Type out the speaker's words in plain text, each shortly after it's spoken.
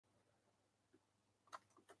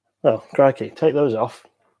Oh, crikey, take those off.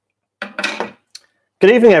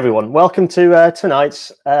 Good evening, everyone. Welcome to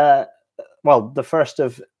tonight's, the first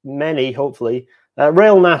of many, hopefully,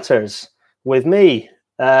 Rail Matters with me,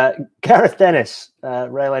 Gareth Dennis,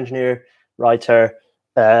 rail engineer, writer,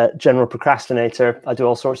 general procrastinator. I do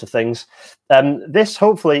all sorts of things. This,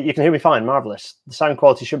 hopefully, you can hear me fine. Marvellous. The sound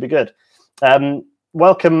quality should be good.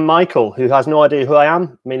 Welcome, Michael, who has no idea who I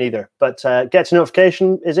am. Me neither. But gets a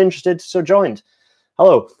notification, is interested, so joined.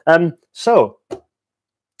 Hello.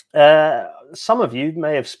 Some of you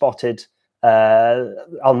may have spotted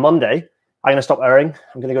on Monday. I'm going to stop erring.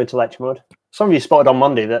 I'm going to go into lecture mode. Some of you spotted on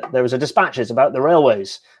Monday that there was a dispatches about the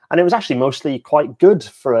railways, and it was actually mostly quite good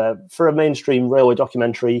for a mainstream railway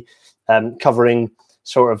documentary covering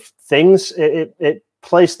sort of things. It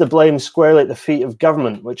placed the blame squarely at the feet of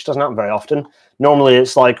government, which doesn't happen very often. Normally,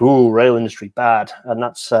 it's like, "Ooh, rail industry bad," and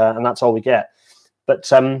that's all we get.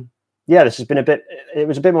 But yeah, this has been it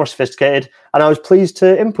was a bit more sophisticated, and I was pleased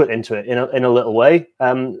to input into it in a little way.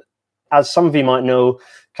 As some of you might know,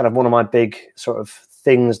 kind of one of my big sort of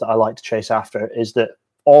things that I like to chase after is that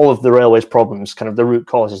all of the railways problems, kind of the root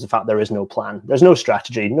cause is the fact there is no plan. There's no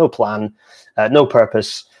strategy, no plan, no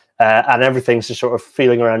purpose, and everything's just sort of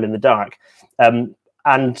feeling around in the dark.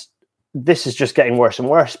 And this is just getting worse and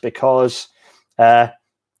worse because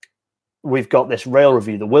we've got this rail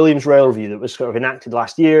review, the Williams Rail Review, that was sort of enacted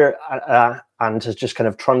last year and has just kind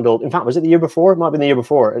of trundled. In fact, was it the year before? It might have been the year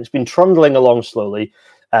before. It's been trundling along slowly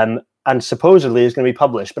and supposedly is going to be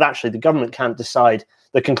published. But actually, the government can't decide.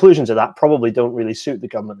 The conclusions of that probably don't really suit the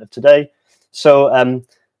government of today. So,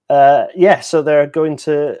 so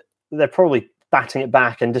they're probably batting it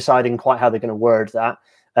back and deciding quite how they're going to word that.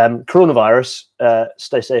 Coronavirus,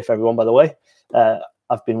 stay safe, everyone, by the way.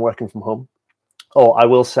 I've been working from home. Oh, I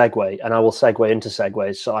will segue, and I will segue into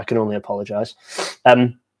segues, so I can only apologise.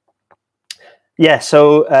 The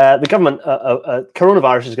government,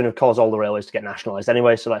 coronavirus is going to cause all the railways to get nationalised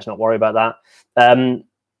anyway, so let's not worry about that.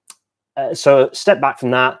 So step back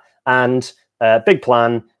from that, and big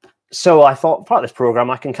plan. So I thought, part of this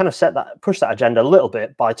programme, I can kind of push that agenda a little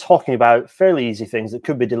bit by talking about fairly easy things that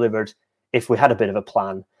could be delivered if we had a bit of a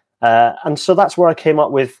plan. And so that's where I came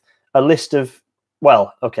up with a list of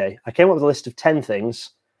I came up with a list of 10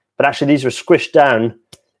 things, but actually these were squished down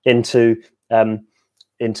into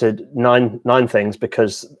nine things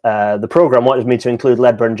because the program wanted me to include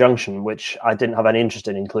Ledburn Junction, which I didn't have any interest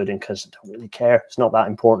in including because I don't really care. It's not that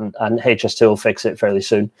important, and HS2 will fix it fairly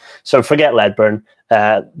soon. So forget Ledburn.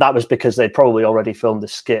 That was because they'd probably already filmed a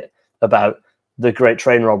skit about the Great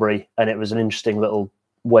Train Robbery, and it was an interesting little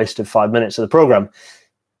waste of 5 minutes of the program.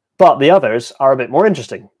 But the others are a bit more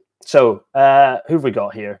interesting. So, who have we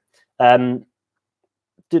got here?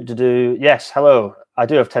 Yes, hello. I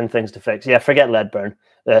do have 10 things to fix. Yeah, forget Ledburn.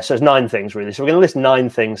 So it's 9 things, really. So we're going to list 9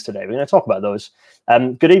 things today. We're going to talk about those.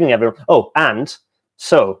 Good evening, everyone. Oh, and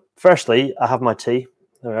so, firstly, I have my tea.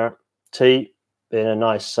 There we are. Tea in a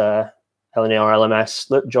nice LNER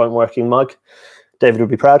LMS joint working mug. David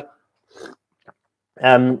would be proud.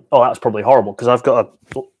 That's probably horrible because I've got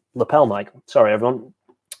a lapel mic. Sorry, everyone.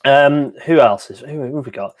 Who else who have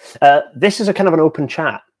we got? This is a kind of an open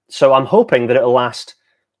chat, so I'm hoping that it'll last.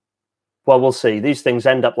 Well, we'll see. These things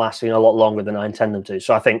end up lasting a lot longer than I intend them to.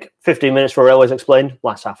 So I think 15 minutes for Railways Explained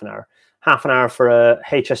lasts half an hour. Half an hour for a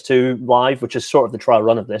HS2 live, which is sort of the trial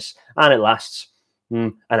run of this, and it lasts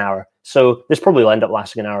an hour. So this probably will end up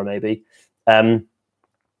lasting an hour, maybe.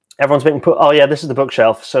 Everyone's been put. Oh yeah, this is the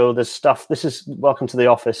bookshelf. So there's stuff. This is welcome to the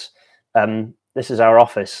office. This is our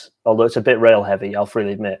office, although it's a bit rail heavy, I'll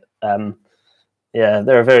freely admit. There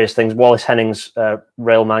are various things. Wallace Henning's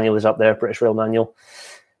rail manual is up there, British Rail Manual.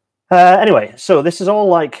 Anyway, so this is all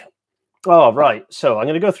like, oh, right. So I'm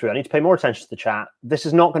going to go through. I need to pay more attention to the chat. This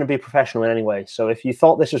is not going to be professional in any way. So if you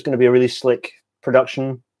thought this was going to be a really slick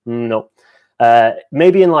production, no.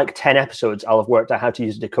 Maybe in like 10 episodes, I'll have worked out how to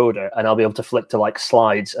use a decoder and I'll be able to flick to like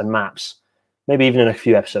slides and maps. Maybe even in a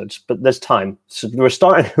few episodes, but there's time. So we're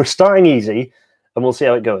starting easy, and we'll see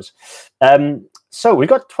how it goes. So we've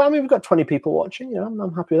got 20 people watching. Yeah,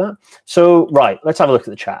 I'm happy with that. So right, let's have a look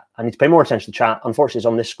at the chat. I need to pay more attention to the chat. Unfortunately, it's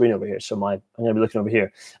on this screen over here, so I'm going to be looking over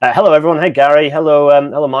here. Hello, everyone. Hey, Gary. Hello,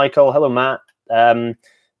 hello, Michael. Hello, Matt. Yeah,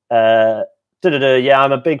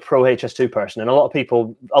 I'm a big pro HS2 person, and a lot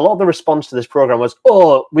of the response to this program was,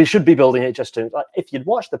 "Oh, we should be building HS2." Like, if you'd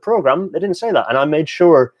watched the program, they didn't say that, and I made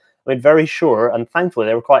very sure, and thankfully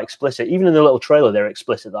they were quite explicit. Even in the little trailer, they were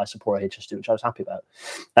explicit that I support HS2, which I was happy about.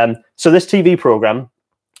 So this TV program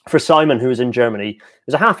for Simon, who was in Germany,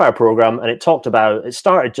 is a half-hour program, and it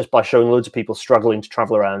started just by showing loads of people struggling to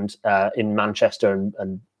travel around in Manchester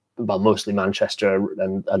and well, mostly Manchester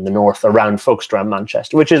and the north, focused around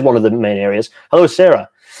Manchester, which is one of the main areas. Hello, Sarah.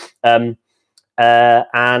 And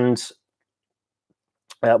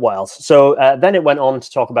what else? So then it went on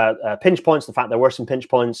to talk about pinch points, the fact there were some pinch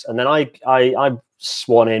points, and then I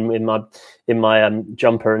swan in my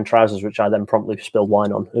jumper and trousers, which I then promptly spilled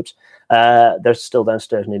wine on. Oops. They're still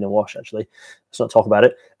downstairs needing a wash, actually. Let's not talk about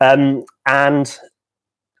it. And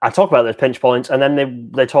I talk about those pinch points, and then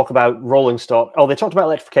they talk about rolling stock. Oh, they talked about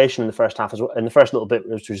electrification in the first half as well, in the first little bit,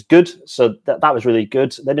 which was good. So that was really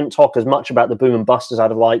good. They didn't talk as much about the boom and bust as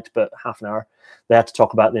I'd have liked, but half an hour. They had to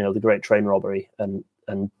talk about, the great train robbery and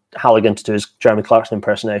Halligan to do his Jeremy Clarkson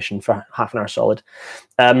impersonation for half an hour solid.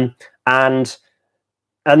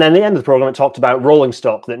 And then the end of the program, it talked about rolling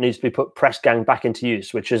stock that needs to be put press gang back into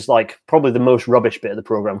use, which is like probably the most rubbish bit of the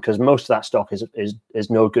program, because most of that stock is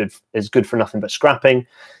no good, is good for nothing but scrapping.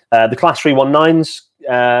 The Class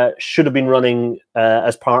 319s should have been running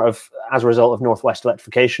as a result of Northwest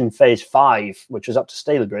Electrification Phase 5, which is up to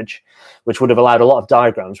Stalybridge, which would have allowed a lot of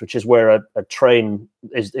diagrams, which is where a train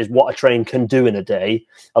is what a train can do in a day.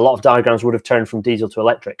 A lot of diagrams would have turned from diesel to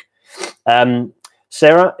electric.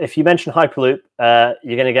 Sarah, if you mention Hyperloop,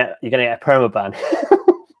 you're gonna get a permaban.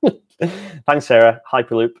 Thanks, Sarah.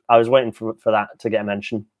 Hyperloop. I was waiting for that to get a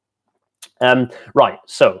mention. Right.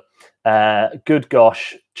 So, good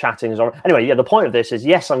gosh, chatting is on. Anyway, yeah. The point of this is,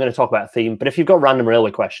 yes, I'm going to talk about a theme, but if you've got random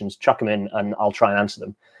railway questions, chuck them in, and I'll try and answer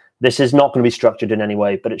them. This is not going to be structured in any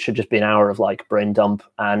way, but it should just be an hour of like brain dump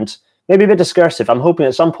and maybe a bit discursive. I'm hoping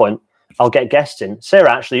at some point I'll get guests in.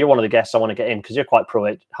 Sarah, actually, you're one of the guests I want to get in because you're quite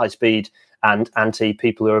pro high speed and anti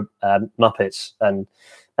people who are Muppets. And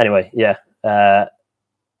anyway, yeah.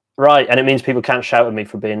 Right. And it means people can't shout at me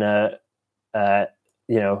for being, not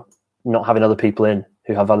having other people in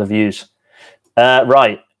who have other views.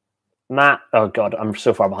 Right. Matt, oh God, I'm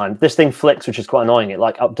so far behind. This thing flicks, which is quite annoying. It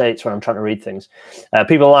like updates when I'm trying to read things.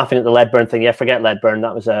 People are laughing at the Leadburn thing. Yeah, forget Leadburn.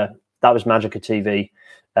 That was Magica TV.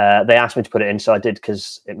 They asked me to put it in, so I did,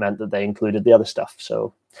 because it meant that they included the other stuff.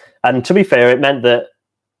 So, and to be fair, it meant that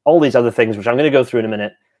all these other things, which I'm going to go through in a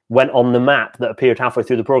minute, went on the map that appeared halfway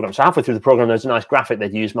through the program. So halfway through the program, there's a nice graphic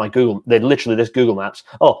they'd used they'd literally this Google Maps.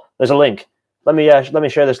 Oh, there's a link. Let me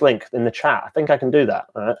share this link in the chat. I think I can do that.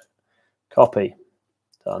 All right. Copy.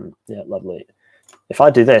 Done. Yeah, lovely. If I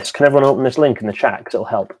do this, can everyone open this link in the chat? Because it'll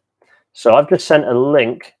help. So I've just sent a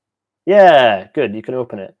link. Yeah, good. You can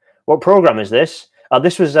open it. What program is this?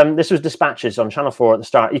 This was Dispatches on Channel 4 at the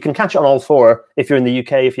start. You can catch it on all four if you're in the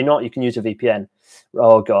UK. If you're not, you can use a VPN.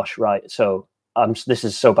 Oh gosh, right. So this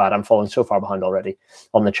is so bad. I'm falling so far behind already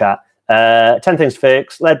on the chat. 10 things to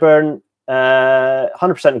fix. Leadburn.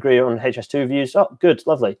 100% agree on HS2 views. Oh, good,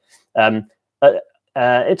 lovely.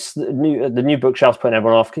 It's the new bookshelf's putting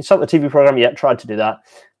everyone off. Consult the TV program. Yeah, tried to do that.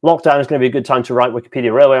 Lockdown is going to be a good time to write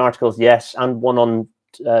Wikipedia railway articles. Yes, and one on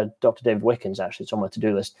Dr. David Wickens. Actually, it's on my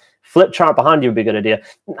to-do list. Flip chart behind you would be a good idea.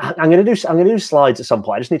 I'm going to do slides at some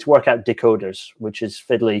point. I just need to work out decoders, which is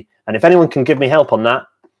fiddly. And if anyone can give me help on that,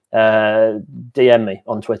 DM me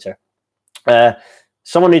on Twitter.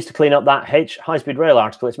 Someone needs to clean up that high-speed rail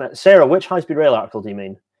article. Sarah, which high-speed rail article do you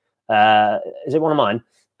mean? Is it one of mine?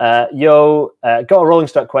 Got a rolling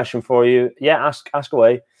stock question for you. Yeah, ask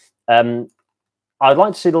away. I'd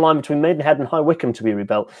like to see the line between Maidenhead and High Wycombe to be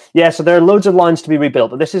rebuilt. Yeah, so there are loads of lines to be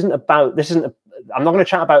rebuilt, but I'm not going to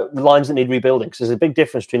chat about the lines that need rebuilding, because there's a big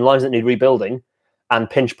difference between lines that need rebuilding and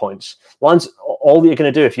pinch points. Lines, all you're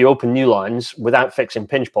going to do if you open new lines without fixing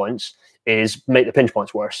pinch points is make the pinch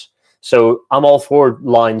points worse. So I'm all for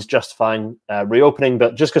lines justifying reopening,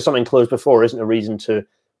 but just because something closed before isn't a reason to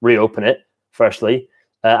reopen it, firstly.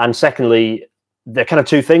 And secondly, they're kind of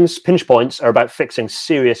two things. Pinch points are about fixing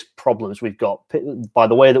serious problems we've got by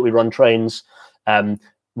the way that we run trains,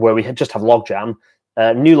 where we just have logjam.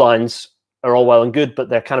 New lines are all well and good, but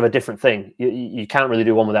they're kind of a different thing. You can't really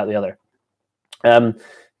do one without the other.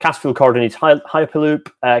 Cassfield Corridor needs Hyperloop.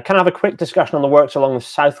 Can I have a quick discussion on the works along the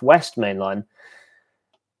Southwest Main Line?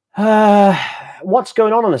 What's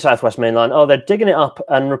going on the Southwest Main Line? Oh, they're digging it up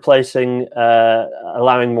and replacing,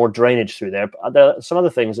 allowing more drainage through there. But there are some other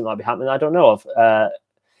things that might be happening I don't know of.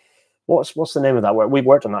 What's the name of that work? We've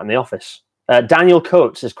worked on that in the office. Daniel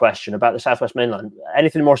Coates' question about the Southwest Main Line.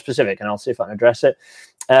 Anything more specific? And I'll see if I can address it.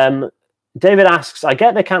 David asks, I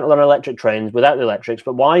get they can't run electric trains without the electrics,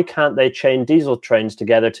 but why can't they chain diesel trains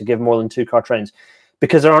together to give more than 2-car trains?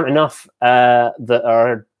 Because there aren't enough that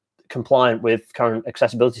are compliant with current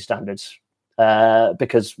accessibility standards,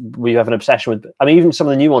 because we have an obsession with, even some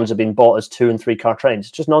of the new ones have been bought as 2- and 3-car trains.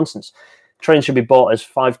 It's just nonsense. Trains should be bought as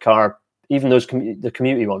 5-car Even those the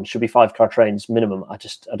commuter ones should be 5-car trains minimum. I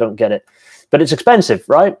don't get it. But it's expensive,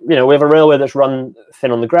 right? We have a railway that's run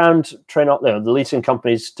thin on the ground. The leasing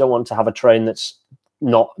companies don't want to have a train that's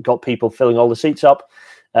not got people filling all the seats up.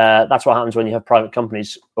 That's what happens when you have private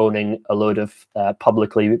companies owning a load of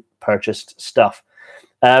publicly purchased stuff.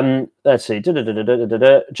 Let's see. Just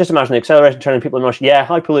imagine the acceleration turning people in rush. Yeah,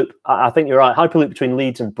 Hyperloop. I think you're right. Hyperloop between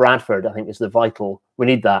Leeds and Bradford, I think, is the vital. We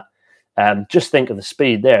need that. Just think of the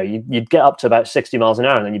speed there. You'd get up to about 60 miles an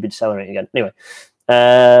hour and then you'd be decelerating again. Anyway,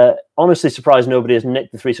 honestly surprised nobody has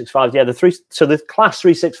nicked the 365s. Yeah, the class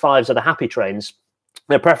 365s are the happy trains.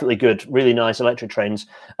 They're perfectly good, really nice electric trains.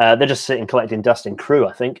 They're just sitting collecting dust in Crewe,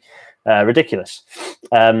 I think. Ridiculous.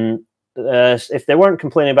 If they weren't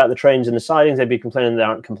complaining about the trains and the sidings, they'd be complaining they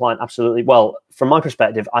aren't compliant. Absolutely. Well, from my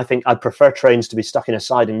perspective, I think I'd prefer trains to be stuck in a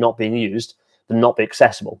siding not being used than not be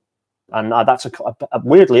accessible. And that's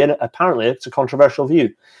weirdly, and apparently, it's a controversial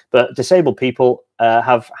view. But disabled people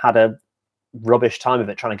have had a rubbish time of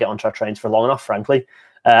it trying to get onto our trains for long enough, frankly.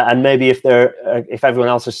 And maybe if everyone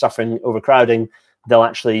else is suffering overcrowding,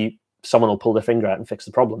 someone will pull their finger out and fix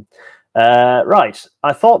the problem. Right.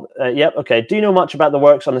 I thought, yep, okay. Do you know much about the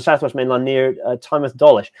works on the Southwest Mainland near Tynemouth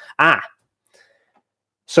Dawlish?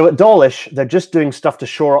 So at Dawlish, they're just doing stuff to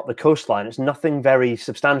shore up the coastline. It's nothing very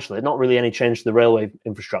substantial. It's not really any change to the railway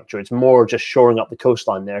infrastructure. It's more just shoring up the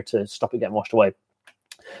coastline there to stop it getting washed away.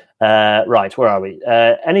 Right, where are we?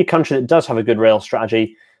 Any country that does have a good rail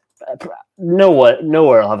strategy, nowhere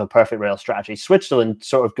will have a perfect rail strategy. Switzerland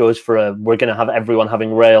sort of goes for we're going to have everyone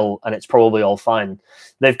having rail and it's probably all fine.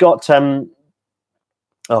 They've got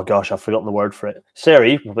oh gosh, I've forgotten the word for it.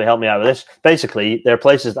 Siri, probably help me out with this. Basically, there are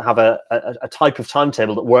places that have a type of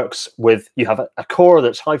timetable that works with, you have a core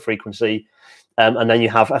that's high frequency, and then you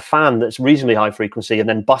have a fan that's reasonably high frequency, and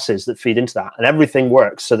then buses that feed into that. And everything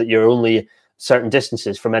works so that you're only certain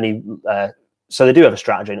distances from any... so they do have a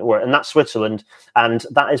strategy, and it works. And that's Switzerland, and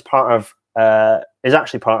that is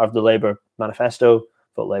actually part of the Labour manifesto,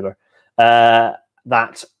 vote Labour.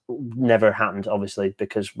 That never happened, obviously,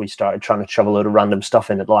 because we started trying to shove a load of random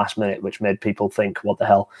stuff in at the last minute, which made people think, what the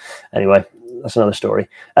hell? Anyway, that's another story.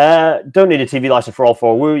 Don't need a TV license for all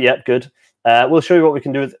four. Woo, yep, good. We'll show you what we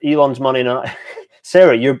can do with Elon's money.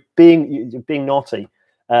 Sarah, you're being naughty.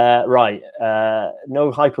 Right.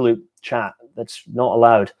 No Hyperloop chat. That's not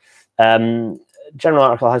allowed. General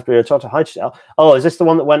article has been to Oh, is this the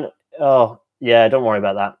one that went? Oh, yeah, don't worry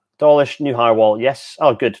about that. Dawlish, new higher wall. Yes.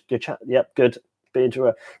 Oh, good. Good chat. Yep, good.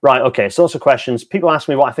 Right, okay, so lots of questions. People ask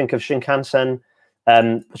me what I think of Shinkansen.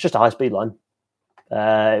 It's just a high-speed line.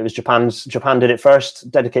 It was Japan did it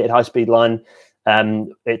first, dedicated high-speed line.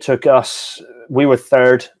 It took us, we were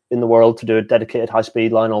third in the world to do a dedicated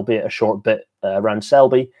high-speed line, albeit a short bit around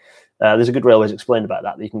Selby. There's a good Railways explained about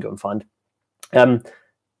that you can go and find. Right,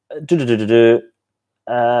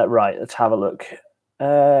 let's have a look.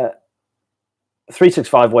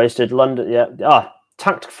 365 wasted, London, yeah.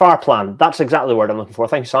 TACT FAR plan. That's exactly the word I'm looking for.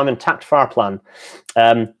 Thank you, Simon. TACT FAR plan.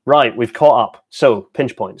 Right, we've caught up. So,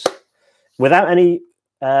 pinch points. Without any...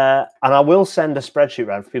 and I will send a spreadsheet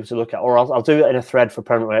around for people to look at, or I'll do it in a thread for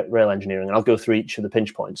permanent rail engineering, and I'll go through each of the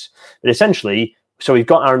pinch points. But essentially, so we've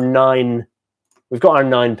got our nine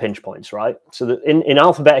pinch points, right? So in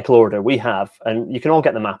alphabetical order, we have, and you can all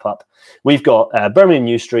get the map up, we've got Birmingham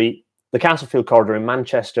New Street, the Castlefield corridor in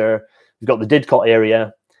Manchester, we've got the Didcot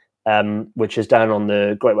area, which is down on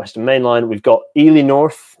the Great Western Main Line. We've got Ely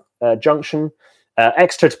North Junction,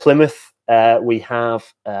 Exeter to Plymouth. We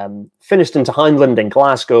have Finniston to Hindland in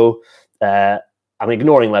Glasgow. I'm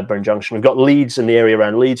ignoring Ledburn Junction. We've got Leeds in the area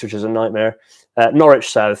around Leeds, which is a nightmare.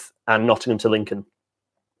 Norwich South and Nottingham to Lincoln.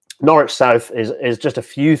 Norwich South is just a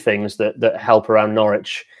few things that help around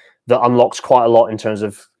Norwich that unlocks quite a lot in terms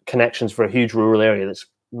of connections for a huge rural area that's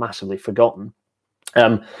massively forgotten.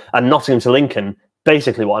 And Nottingham to Lincoln,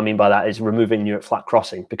 basically what I mean by that is removing Newark Flat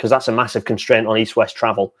Crossing, because that's a massive constraint on east-west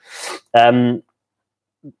travel. Now,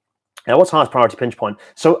 what's highest priority pinch point?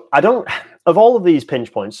 So of all of these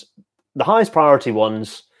pinch points, the highest priority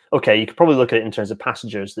ones, okay, you could probably look at it in terms of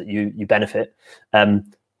passengers that you benefit.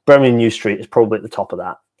 Birmingham New Street is probably at the top of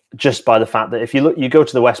that, just by the fact that if you go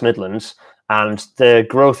to the West Midlands, and the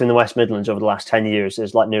growth in the West Midlands over the last 10 years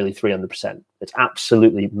is like nearly 300%. It's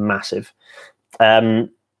absolutely massive. So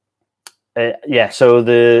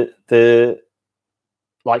the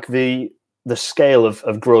scale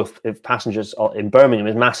of growth of passengers in Birmingham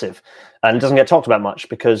is massive, and it doesn't get talked about much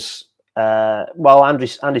because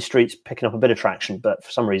Andy Street's picking up a bit of traction, but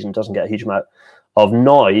for some reason doesn't get a huge amount of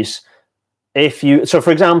noise.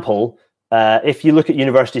 For example, if you look at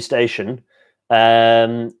University Station,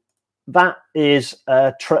 that is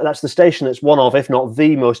that's the station that's one of, if not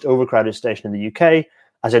the most overcrowded station in the UK.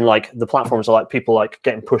 As in, like, the platforms are like people like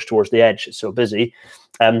getting pushed towards the edge. It's so busy.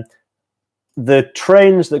 The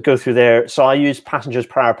trains that go through there. So I use passengers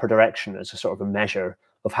per hour per direction as a sort of a measure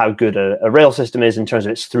of how good a rail system is in terms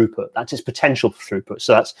of its throughput. That's its potential for throughput.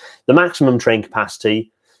 So that's the maximum train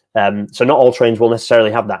capacity. So not all trains will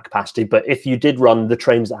necessarily have that capacity, but if you did run the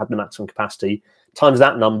trains that have the maximum capacity, times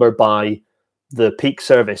that number by the peak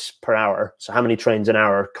service per hour. So how many trains an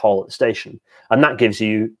hour call at the station, and that gives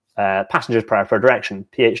you passengers per hour per direction,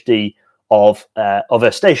 (PHD) of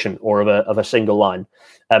a station or of a single line.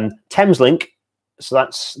 Thameslink, so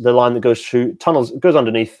that's the line that goes through tunnels, goes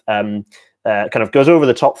underneath, kind of goes over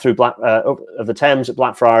the top through of the Thames at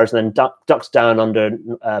Blackfriars, and then ducks down under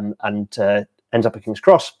and ends up at King's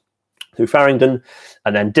Cross through Farringdon,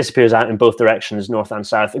 and then disappears out in both directions, north and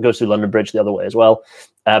south. It goes through London Bridge the other way as well.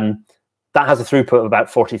 That has a throughput of about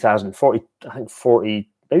 40,000,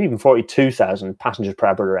 maybe even 42,000 passengers per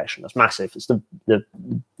hour per direction. That's massive. It's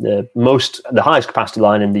the highest capacity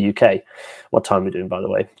line in the UK. What time are we doing, by the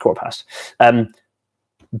way? 4:15.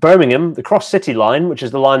 Birmingham, the Cross City line, which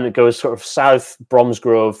is the line that goes sort of south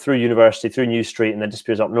Bromsgrove through University, through New Street, and then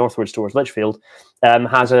disappears up northwards towards Lichfield,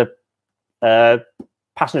 has a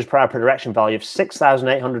passengers per hour per direction value of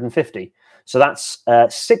 6,850. So that's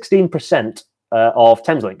 16% of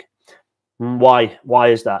Thameslink. Why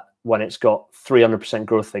is that when it's got 300%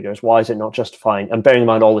 growth figures? Why is it not justifying? And bearing in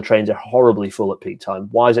mind all the trains are horribly full at peak time,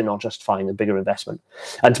 why is it not justifying a bigger investment?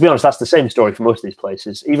 And to be honest, that's the same story for most of these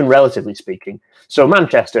places, even relatively speaking. So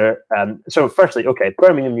Manchester, so firstly, okay,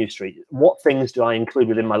 Birmingham New Street, what things do I include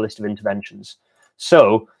within my list of interventions?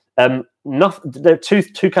 So there are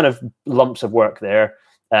two kind of lumps of work there.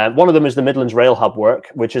 One of them is the Midlands Rail Hub work,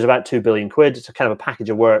 which is about £2 billion. It's a kind of a package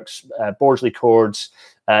of works, Bordesley Cords,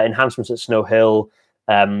 enhancements at Snow Hill,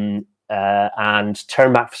 and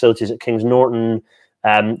turnback facilities at Kings Norton,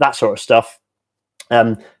 that sort of stuff,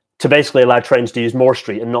 to basically allow trains to use Moor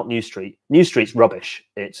Street and not New Street. New Street's rubbish.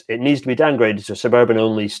 It needs to be downgraded to a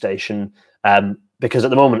suburban-only station, because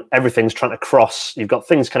at the moment everything's trying to cross. You've got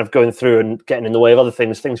things kind of going through and getting in the way of other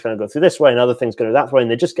things. Things kind of go through this way and other things go that way,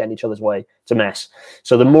 and they just get in each other's way. It's a mess.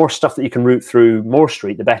 So the more stuff that you can route through Moor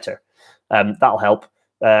Street, the better. That'll help.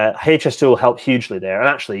 HS2 will help hugely there. And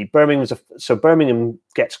actually, Birmingham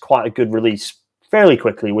gets quite a good release fairly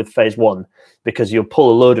quickly with phase one, because you'll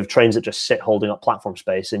pull a load of trains that just sit holding up platform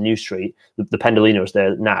space in New Street. The Pendolino's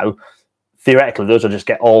there now. Theoretically, those will just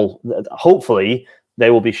get hopefully, they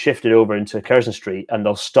will be shifted over into Curzon Street, and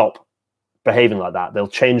they'll stop behaving like that. They'll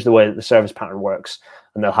change the way that the service pattern works,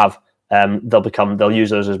 and they'll use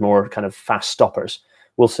those as more kind of fast stoppers.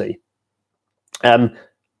 We'll see.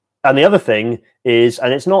 And the other thing is,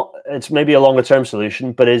 and it's maybe a longer term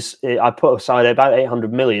solution, but I put aside about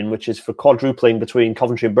 800 million, which is for quadrupling between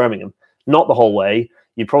Coventry and Birmingham. Not the whole way.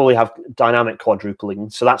 You probably have dynamic quadrupling.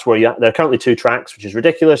 So that's where there are currently 2 tracks, which is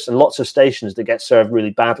ridiculous, and lots of stations that get served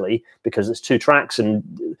really badly because it's 2 tracks. And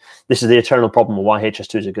this is the eternal problem of why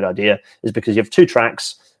HS2 is a good idea, is because you have 2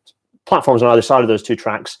 tracks, platforms on either side of those 2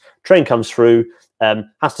 tracks, train comes through,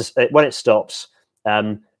 when it stops,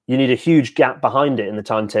 you need a huge gap behind it in the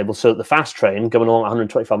timetable so that the fast train going along at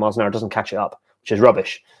 125 miles an hour doesn't catch it up, which is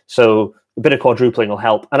rubbish. So a bit of quadrupling will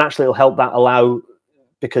help. And actually it'll help that allow,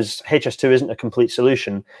 because HS2 isn't a complete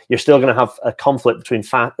solution, you're still going to have a conflict between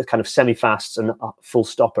kind of semi-fasts and full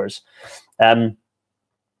stoppers. Anywho,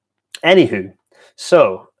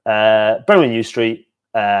 so Birmingham New Street,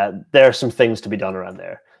 there are some things to be done around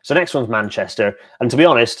there. So next one's Manchester. And to be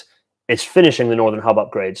honest, it's finishing the Northern Hub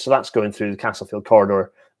upgrades. So that's going through the Castlefield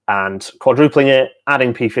corridor and quadrupling it,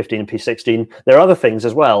 adding P15 and P16. There are other things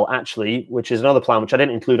as well, actually, which is another plan, which I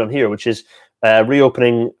didn't include on here, which is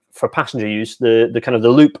reopening for passenger use the kind of the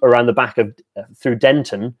loop around the back of through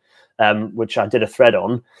Denton, which I did a thread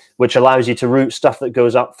on, which allows you to route stuff that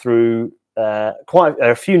goes up through quite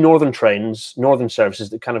a few northern services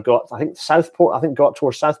that kind of go up, I think go up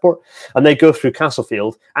towards Southport, and they go through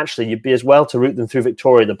Castlefield. Actually, you'd be as well to route them through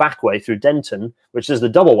Victoria the back way through Denton, which is the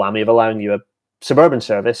double whammy of allowing you a suburban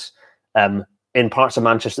service in parts of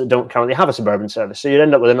Manchester that don't currently have a suburban service. So you'd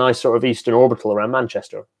end up with a nice sort of eastern orbital around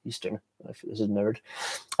Manchester. Eastern, if this is nerd,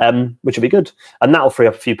 which would be good. And that'll free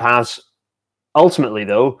up a few paths. Ultimately,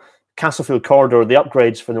 though, Castlefield corridor, the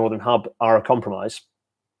upgrades for Northern Hub are a compromise.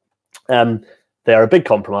 They are a big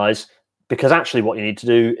compromise, because actually what you need to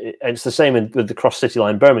do, it's the same with the Cross City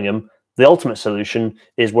Line Birmingham. The ultimate solution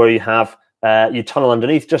is where you have you tunnel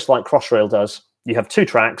underneath, just like Crossrail does. You have 2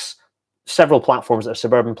 tracks, several platforms that are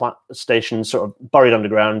suburban stations sort of buried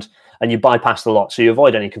underground, and you bypass the lot, so you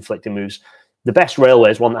avoid any conflicting moves. The best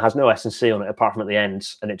railway is one that has no S&C on it apart from at the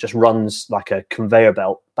ends, and it just runs like a conveyor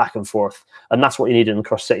belt back and forth. And that's what you need in the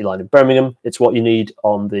Cross City Line in Birmingham. It's what you need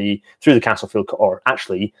through the Castlefield, or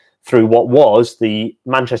actually through what was the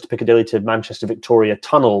Manchester Piccadilly to Manchester Victoria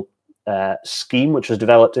Tunnel scheme, which was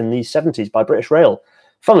developed in the 70s by British Rail.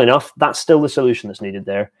 Funnily enough, that's still the solution that's needed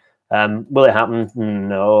there. Will it happen?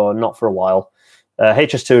 No, not for a while.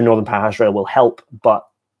 HS2 and Northern Powerhouse Rail will help, but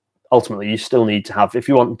ultimately you still need to have, if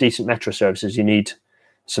you want decent metro services, you need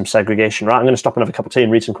some segregation. Right, I'm going to stop and have a cup of tea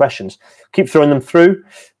and read some questions. Keep throwing them through.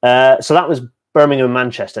 So that was Birmingham and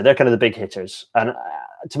Manchester. They're kind of the big hitters. And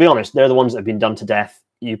to be honest, they're the ones that have been done to death.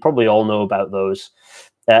 You probably all know about those.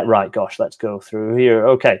 Right, gosh, let's go through here.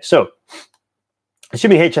 Okay, so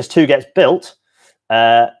assuming HS2 gets built,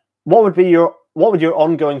 what would your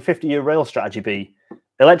ongoing 50-year rail strategy be?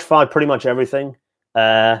 Electrify pretty much everything.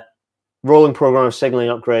 Rolling program of signalling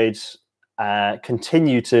upgrades.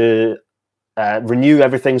 Continue to renew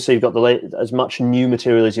everything, so you've got as much new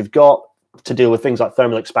material as you've got to deal with things like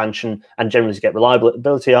thermal expansion and generally to get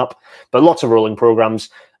reliability up. But lots of rolling programs.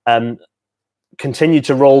 Continue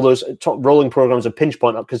to roll those rolling programs of pinch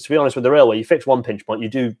point up, because to be honest with the railway, you fix one pinch point, you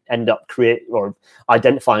do end up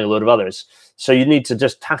identifying a load of others. So you need to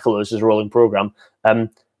just tackle those as a rolling program.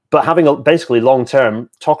 But having basically long term,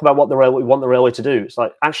 talk about what we want the railway to do. It's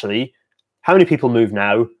like, actually, how many people move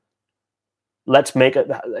now? Let's make it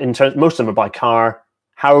most of them are by car.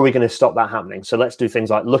 How are we going to stop that happening? So let's do things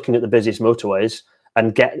like looking at the busiest motorways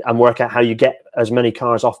and work out how you get as many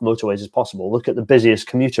cars off motorways as possible. Look at the busiest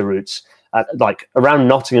commuter routes, like around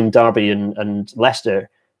Nottingham, Derby, and Leicester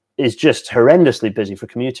is just horrendously busy for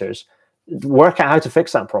commuters. Work out how to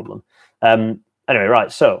fix that problem. Anyway,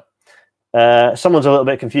 right. So someone's a little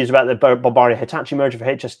bit confused about the Bombardier Hitachi merger for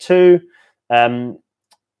HS2.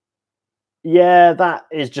 Yeah, that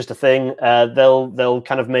is just a thing. They'll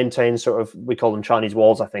kind of maintain sort of, we call them Chinese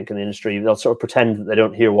walls, I think, in the industry. They'll sort of pretend that they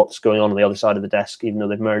don't hear what's going on the other side of the desk, even though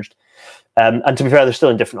they've merged. And to be fair, they're still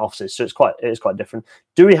in different offices, so it is quite different.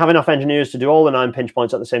 Do we have enough engineers to do all the 9 pinch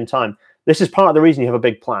points at the same time? This is part of the reason you have a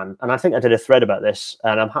big plan. And I think I did a thread about this,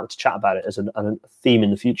 and I'm happy to chat about it as a theme in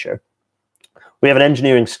the future. We have an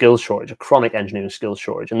engineering skills shortage, a chronic engineering skills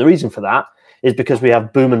shortage. And the reason for that is because we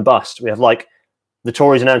have boom and bust. We have the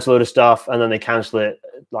Tories announce a load of stuff and then they cancel it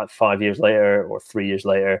 5 years later or 3 years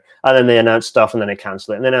later. And then they announce stuff and then they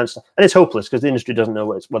cancel it. And it's hopeless because the industry doesn't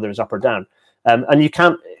know whether it's up or down. And you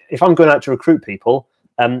can't, if I'm going out to recruit people,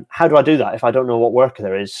 how do I do that if I don't know what work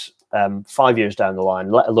there is 5 years down the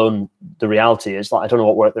line, let alone the reality is I don't know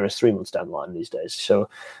what work there is 3 months down the line these days. So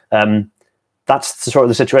that's sort of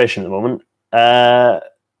the situation at the moment.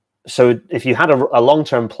 So if you had a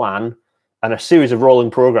long-term plan and a series of rolling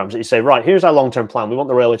programs that you say, right, here's our long-term plan. We want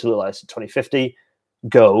the railway to look like this in 2050.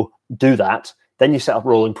 Go, do that. Then you set up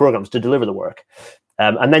rolling programs to deliver the work.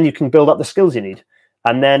 And then you can build up the skills you need.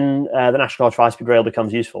 And then the National College for High-Speed Rail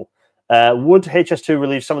becomes useful. Would HS2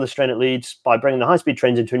 relieve some of the strain at Leeds by bringing the high-speed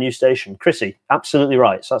trains into a new station? Chrissy, absolutely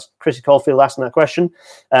right. So that's Chrissy Caulfield asking that question.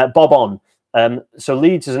 Bob on. So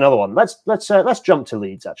Leeds is another one. Let's jump to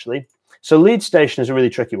Leeds, actually. So Leeds station is a really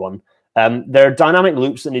tricky one. There are dynamic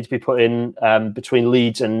loops that need to be put in between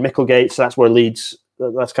Leeds and Micklegate. So that's where Leeds,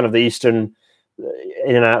 that's kind of the eastern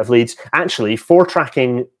in and out of Leeds. Actually,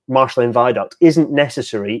 4-tracking Marsh Lane Viaduct isn't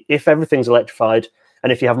necessary if everything's electrified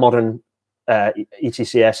and if you have modern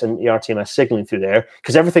ETCS and ERTMS signaling through there,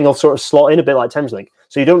 because everything will sort of slot in a bit like Thameslink.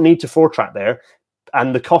 So you don't need to 4-track there.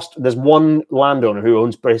 And the cost, there's one landowner who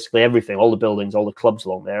owns basically everything, all the buildings, all the clubs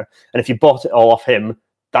along there. And if you bought it all off him,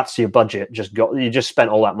 that's your budget. You just spent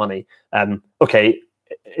all that money. Okay,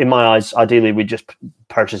 in my eyes, ideally we just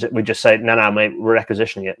purchase it. We just say, no, mate, we're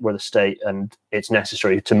requisitioning it. We're the state, and it's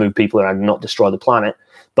necessary to move people around and not destroy the planet.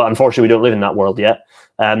 But unfortunately, we don't live in that world yet.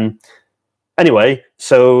 Anyway,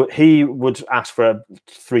 so he would ask for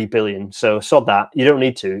 3 billion. So sod that. You don't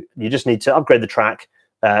need to. You just need to upgrade the track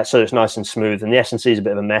so it's nice and smooth. And the S&C is a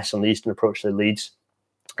bit of a mess on the eastern approach to Leeds.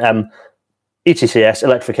 ETCS,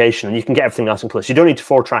 electrification, and you can get everything nice and close. You don't need to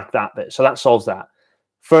 4-track that bit. So that solves that.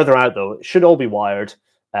 Further out, though, it should all be wired.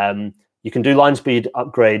 You can do line speed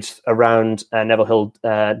upgrades around Neville Hill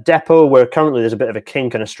Depot, where currently there's a bit of a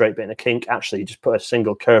kink and a straight bit and a kink. Actually, you just put a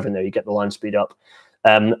single curve in there, you get the line speed up.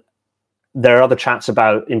 There are other chats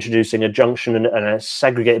about introducing a junction and a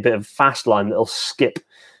segregated bit of fast line that'll skip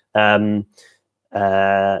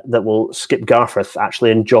Garforth,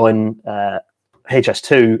 actually, and join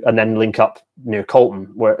HS2 and then link up near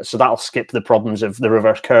Colton, so that'll skip the problems of the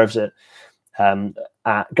reverse curves at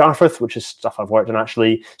at Garforth, which is stuff I've worked on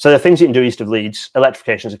actually. So there are things you can do east of Leeds.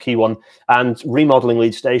 Electrification is a key one, and remodeling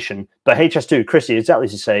Leeds Station. But HS2, Chrissy, exactly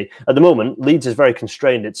as you say, at the moment, Leeds is very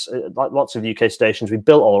constrained. It's like lots of UK stations. We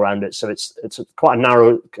built all around it, so it's quite a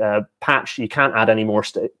narrow patch. You can't add any more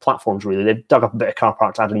platforms, really. They've dug up a bit of car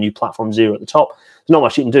park to add a new platform 0 at the top. There's not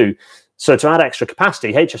much you can do. So to add extra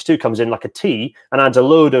capacity, HS2 comes in like a T and adds a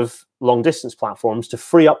load of long-distance platforms to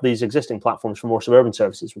free up these existing platforms for more suburban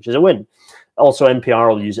services, which is a win. Also, NPR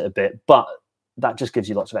will use it a bit, but that just gives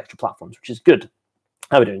you lots of extra platforms, which is good.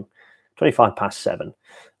 How are we doing? 7:25.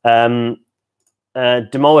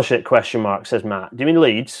 Demolish it, question mark, says Matt. Do you mean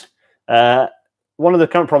Leeds? One of the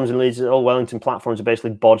current problems in Leeds is all Wellington platforms are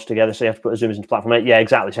basically bodged together, so you have to put a Zoomers into platform 8. Yeah,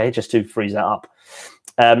 exactly. So HS2 frees that up.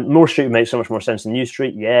 Moore Street would make so much more sense than New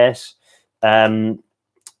Street. Yes.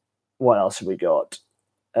 What else have we got?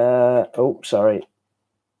 Sorry.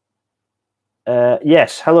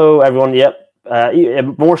 Yes. Hello, everyone. Yep.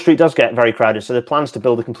 Moore Street does get very crowded, so the plans to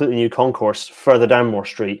build a completely new concourse further down Moore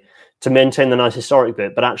Street to maintain the nice historic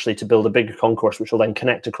bit, but actually to build a bigger concourse which will then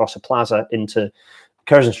connect across a plaza into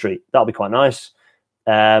Curzon Street. That'll be quite nice.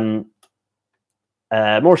 Moore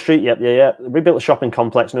Street. Yep. Rebuilt the shopping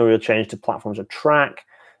complex. No real change to platforms or track.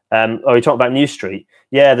 You talking about New Street?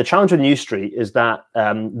 Yeah, the challenge with New Street is that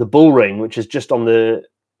the bull ring, which is just on the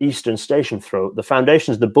eastern station throat, the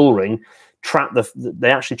foundations of the bull ring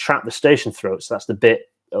they actually trap the station throat. So that's the bit,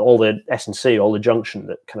 all the S&C, all the junction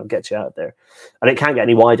that kind of gets you out there. And it can't get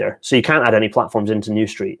any wider. So you can't add any platforms into New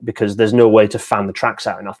Street because there's no way to fan the tracks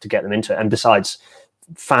out enough to get them into it. And besides,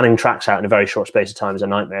 fanning tracks out in a very short space of time is a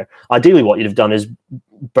nightmare. Ideally, what you'd have done is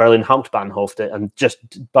Berlin Hauptbahnhofed it and just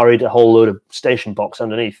buried a whole load of station box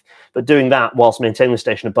underneath. But doing that whilst maintaining the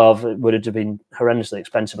station above, it would have been horrendously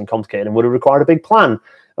expensive and complicated and would have required a big plan.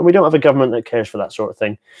 And we don't have a government that cares for that sort of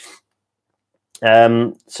thing.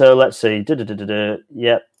 So let's see.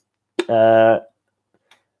 Yep.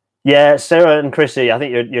 Yeah, Sarah and Chrissy, I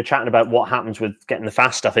think you're chatting about what happens with getting the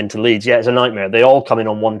fast stuff into Leeds. Yeah, it's a nightmare. They all come in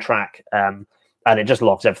on one track, and it just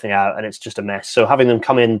locks everything out, and it's just a mess. So having them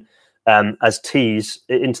come in as T's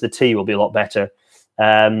into the T will be a lot better.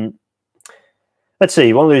 Let's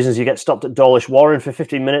see. One of the reasons you get stopped at Dawlish Warren for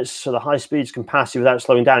 15 minutes so the high speeds can pass you without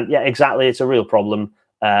slowing down. Yeah, exactly. It's a real problem.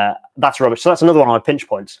 That's rubbish. So that's another one of my pinch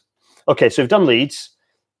points. Okay, so we've done Leeds.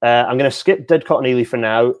 I'm going to skip Didcot and Ely for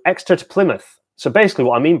now. Exeter to Plymouth. So basically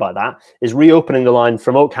what I mean by that is reopening the line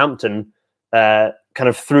from Oakhampton kind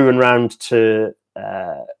of through and round to...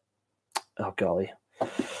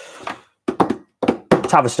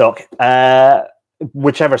 Tavistock.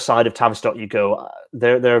 Whichever side of Tavistock you go,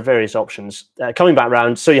 there are various options. Coming back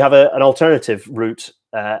round, so you have an alternative route,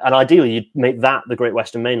 and ideally you'd make that the Great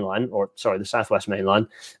Western Main Line, the South West Main Line,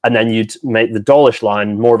 and then you'd make the Dawlish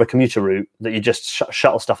line more of a commuter route that you just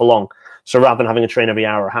shuttle stuff along. So rather than having a train every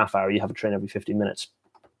hour or half hour, you have a train every 15 minutes.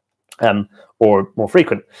 Or more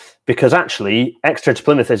frequent, because actually Exeter to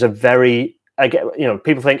Plymouth is a very...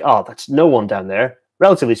 people think, that's no one down there.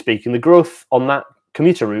 Relatively speaking, the growth on that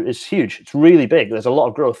commuter route is huge. It's really big. There's a lot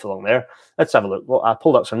of growth along there. Let's have a look. Well, I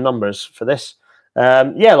pulled up some numbers for this.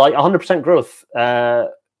 Like 100% growth over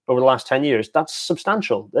the last 10 years. That's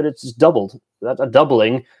substantial. That it's doubled. That's a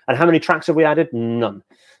doubling. And how many tracks have we added? None.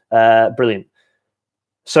 Brilliant.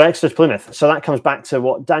 So Exeter to Plymouth. So that comes back to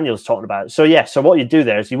what Daniel's talking about. So yeah, so what you do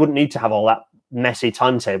there is you wouldn't need to have all that messy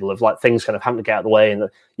timetable of like things kind of having to get out of the way, and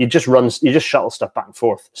you just shuttle stuff back and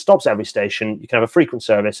forth. Stops at every station. You can have a frequent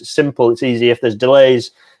service. It's simple. It's easy. If there's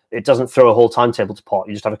delays, it doesn't throw a whole timetable to pot.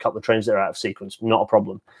 You just have a couple of trains that are out of sequence. Not a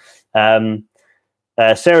problem.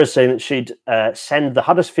 Sarah's saying that she'd send the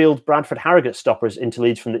Huddersfield, Bradford, Harrogate stoppers into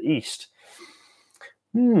Leeds from the east.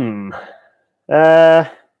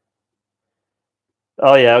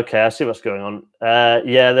 Oh yeah, okay. I see what's going on.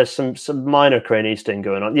 There's some minor crane easting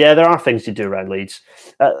going on. Yeah, there are things to do around Leeds.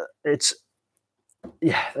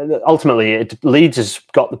 Ultimately, Leeds has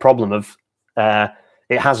got the problem of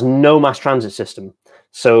it has no mass transit system.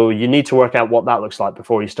 So you need to work out what that looks like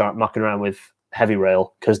before you start mucking around with heavy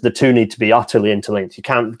rail, because the two need to be utterly interlinked. You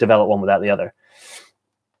can't develop one without the other.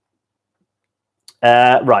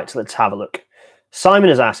 Right, let's have a look. Simon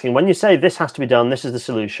is asking, when you say this has to be done, this is the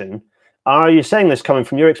solution, are you saying this coming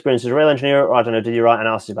from your experience as a rail engineer, or I don't know, did you write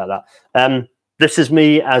analysis about that? This is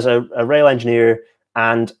me as a rail engineer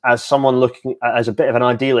and as someone looking as a bit of an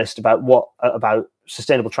idealist about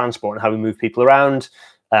sustainable transport and how we move people around,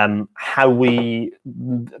 how we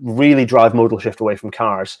really drive modal shift away from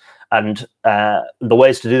cars. And the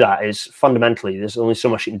ways to do that is fundamentally, there's only so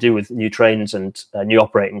much you can do with new trains and new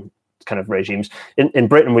operating kind of regimes. In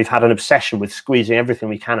Britain, we've had an obsession with squeezing everything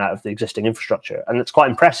we can out of the existing infrastructure. And it's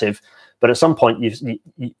quite impressive. But at some point,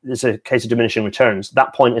 it's a case of diminishing returns.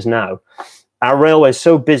 That point is now. Our railway is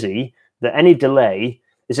so busy that any delay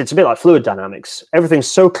it's a bit like fluid dynamics. Everything's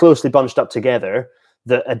so closely bunched up together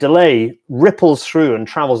that a delay ripples through and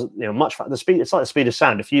travels, much faster. It's like the speed of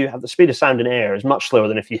sound. If you have the speed of sound in air, is much slower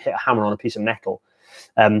than if you hit a hammer on a piece of metal.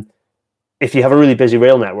 If you have a really busy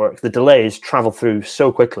rail network, the delays travel through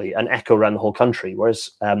so quickly and echo around the whole country.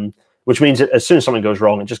 Whereas, which means that as soon as something goes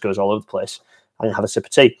wrong, it just goes all over the place. I can have a sip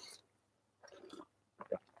of tea.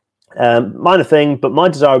 Minor thing, but my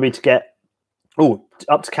desire would be to get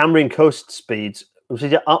up to Cambrian coast speeds. To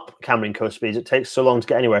get up Cambrian coast speeds, it takes so long to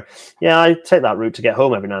get anywhere. Yeah, I take that route to get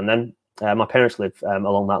home every now and then. My parents live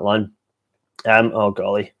along that line. Oh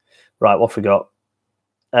golly, right, what have we got?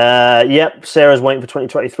 Yep, Sarah's waiting for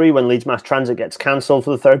 2023 when Leeds Mass Transit gets cancelled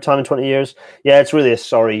for the third time in 20 years. Yeah, it's really a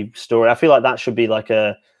sorry story. I feel like that should be like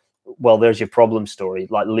there's your problem story.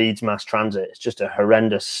 Like Leeds Mass Transit, it's just a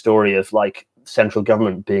horrendous story of like central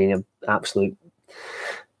government being an absolute.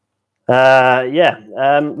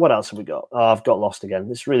 What else have we got? Oh, I've got lost again.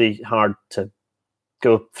 It's really hard to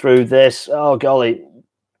go through this. Oh golly.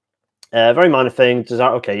 Very minor thing.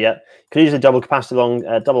 Okay, yeah. Could use a double capacity along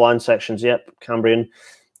double line sections. Yep, Cambrian.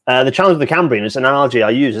 The challenge of the Cambrian is an analogy I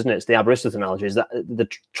use, isn't it? It's the Aberystwyth analogy. Is that the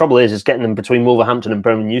trouble is getting them between Wolverhampton and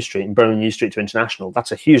Birmingham New Street, and Birmingham New Street to International.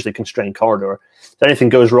 That's a hugely constrained corridor. If anything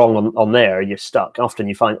goes wrong on there, you're stuck. Often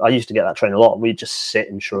you find, I used to get that train a lot. We'd just sit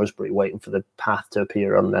in Shrewsbury waiting for the path to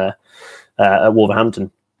appear on at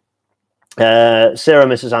Wolverhampton. Sarah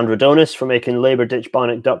misses Andrew Adonis for making Labour ditch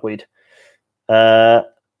bionic duckweed.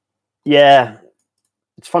 Yeah,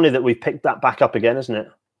 it's funny that we've picked that back up again, isn't it?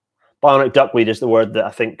 Bionic duckweed is the word that I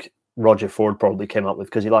think Roger Ford probably came up with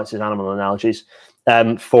because he likes his animal analogies,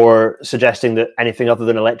 for suggesting that anything other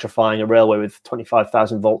than electrifying a railway with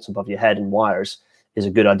 25,000 volts above your head and wires is a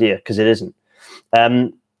good idea, because it isn't.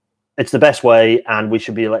 It's the best way, and we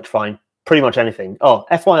should be electrifying pretty much anything. Oh,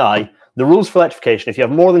 FYI, the rules for electrification, if you have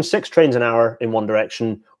more than 6 trains an hour in one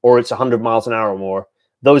direction, or it's 100 miles an hour or more,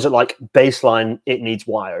 those are like baseline, it needs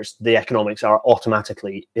wires. The economics are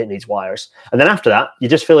automatically, it needs wires. And then after that, you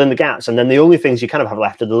just fill in the gaps. And then the only things you kind of have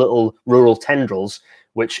left are the little rural tendrils,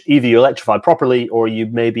 which either you electrify properly or you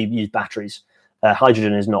maybe use batteries.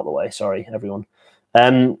 Hydrogen is not the way. Sorry, everyone.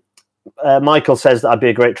 Michael says that I'd be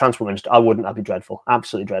a great transport minister. I wouldn't. I'd be dreadful.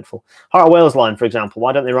 Absolutely dreadful. Heart of Wales line, for example.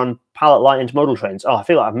 Why don't they run pallet light intermodal trains? Oh, I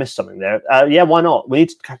feel like I've missed something there. Yeah, why not? We need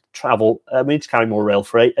to travel. We need to carry more rail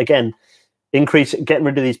freight. Again, getting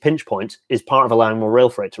rid of these pinch points is part of allowing more rail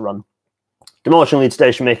freight to run. Demolishing Leeds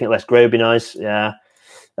Station, making it less grey would be nice. Yeah.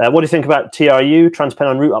 What do you think about TRU,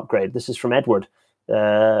 Transpennine route upgrade? This is from Edward.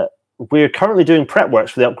 We're currently doing prep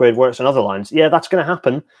works for the upgrade works on other lines. Yeah, that's going to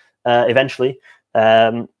happen eventually.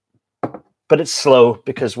 But it's slow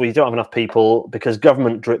because we don't have enough people, because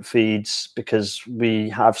government drip feeds, because we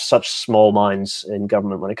have such small minds in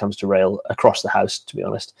government when it comes to rail across the house, to be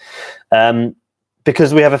honest.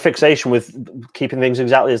 Because we have a fixation with keeping things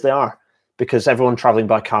exactly as they are, because everyone traveling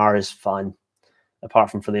by car is fine,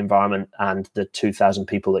 apart from for the environment and the 2,000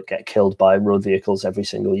 people that get killed by road vehicles every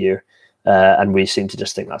single year. And we seem to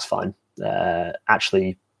just think that's fine.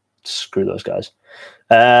 Actually, screw those guys.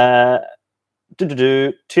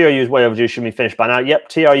 TRU is way overdue, should be finished by now. Yep,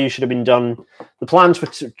 TRU should have been done. The plans for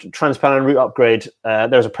Transpennine route upgrade,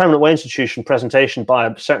 there's a Permanent Way Institution presentation by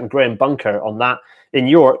a certain Graham Bunker on that in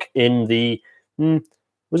York in the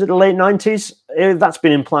was it the late 90s? That's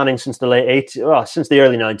been in planning since the late 80s, since the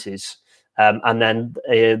early 90s. And then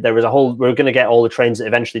there was we were going to get all the trains that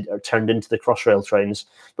eventually are turned into the Crossrail trains,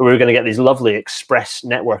 but we were going to get these lovely express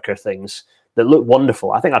networker things that look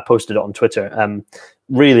wonderful. I think I posted it on Twitter.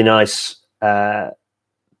 Really nice,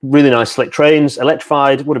 slick trains,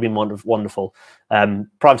 electrified, would have been wonderful.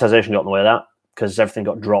 Privatisation got in the way of that because everything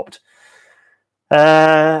got dropped.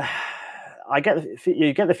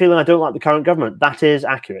 You get the feeling I don't like the current government. That is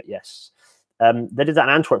accurate, yes. They did that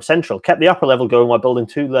in Antwerp Central, kept the upper level going while building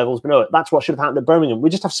 2 levels below it. That's what should have happened at Birmingham. We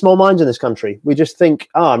just have small minds in this country. We just think,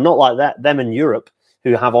 not like that. Them in Europe,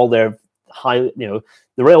 who have all their the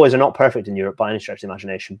railways are not perfect in Europe by any stretch of the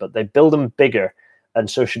imagination, but they build them bigger, and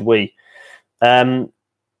so should we.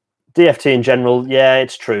 DFT in general, yeah,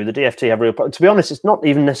 it's true. The DFT have real problems. To be honest, it's not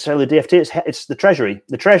even necessarily DFT, it's the Treasury.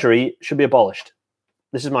 The Treasury should be abolished.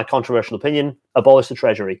 This is my controversial opinion. Abolish the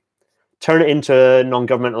Treasury. Turn it into a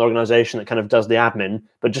non-governmental organisation that kind of does the admin,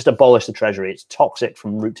 but just abolish the Treasury. It's toxic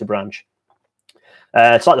from root to branch.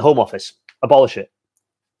 It's like the Home Office. Abolish it.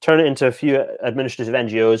 Turn it into a few administrative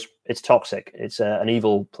NGOs. It's toxic. It's an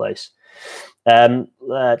evil place.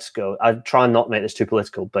 Let's go. I try and not make this too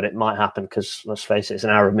political, but it might happen because, let's face it, it's an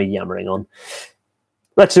hour of me yammering on.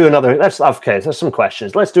 Let's do another. Okay. There's some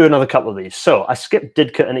questions. Let's do another couple of these. So I skipped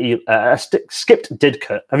Didcot and skipped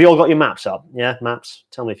Didcot. Have you all got your maps up? Yeah, maps.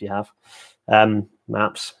 Tell me if you have.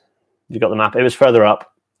 Maps. You got the map. It was further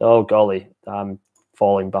up. Oh golly, I'm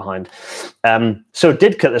falling behind. So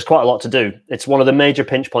Didcot, there's quite a lot to do. It's one of the major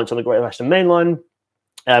pinch points on the Great Western Main Line.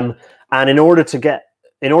 And in order for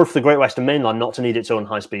the Great Western Main Line not to need its own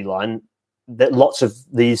high-speed line, that lots of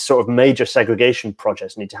these sort of major segregation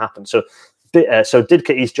projects need to happen. So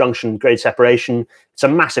Didcot East Junction grade separation, it's a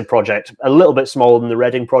massive project, a little bit smaller than the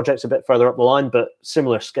Reading projects, a bit further up the line, but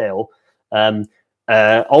similar scale.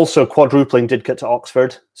 Also quadrupling Didcot to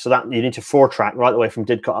Oxford, so that you need to 4-track right the way from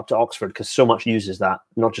Didcot up to Oxford, because so much uses that,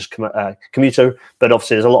 not just commuter, but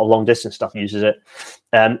obviously there's a lot of long distance stuff uses it.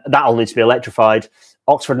 That all needs to be electrified.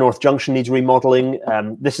 Oxford North Junction needs remodeling.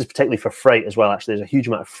 This is particularly for freight as well. Actually, there's a huge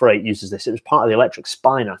amount of freight uses this. It was part of the electric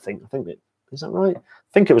spine, I think. Is that right?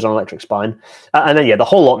 I think it was on electric spine. And then, the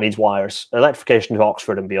whole lot needs wires. Electrification to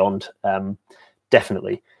Oxford and beyond,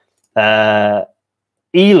 definitely. Ely.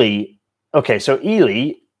 Okay, so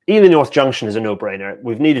Ely North Junction is a no-brainer.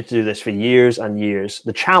 We've needed to do this for years and years.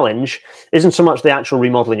 The challenge isn't so much the actual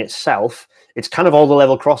remodeling itself. It's kind of all the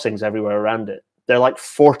level crossings everywhere around it. There are like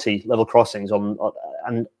 40 level crossings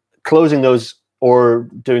and closing those or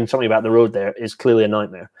doing something about the road there is clearly a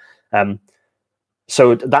nightmare.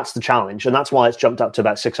 So that's the challenge, and that's why it's jumped up to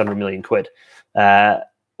about 600 million quid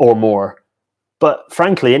or more. But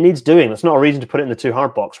frankly, it needs doing. That's not a reason to put it in the too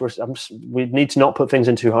hard box. We need to not put things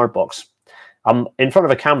in too hard box. I'm in front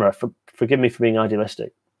of a camera. Forgive me for being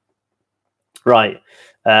idealistic. Right.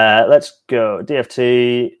 Let's go.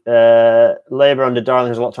 DFT, Labour under Darling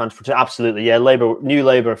has a lot of transport. Absolutely, yeah. New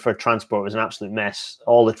Labour for transport was an absolute mess.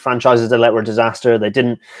 All the franchises they let were a disaster. They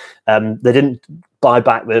didn't buy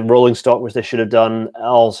back the rolling stock, which they should have done.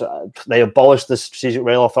 Also, they abolished the Strategic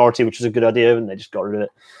Rail Authority, which was a good idea, and they just got rid of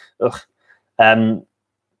it. Ugh.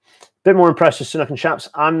 Bit more impressed with Sunak and Shapps.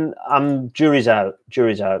 I'm jury's out.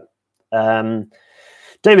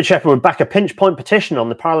 David Shepherd would back a pinch point petition on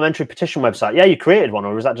the parliamentary petition website. Yeah, you created one,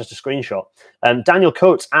 or was that just a screenshot? Daniel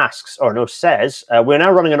Coates says, we're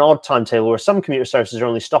now running an odd timetable where some commuter services are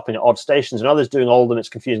only stopping at odd stations and others doing all of them. It's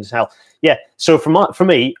confusing as hell. Yeah, so for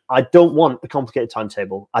me, I don't want a complicated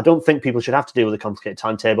timetable. I don't think people should have to deal with a complicated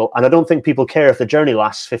timetable, and I don't think people care if the journey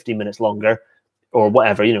lasts 15 minutes longer or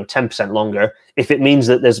whatever, 10% longer, if it means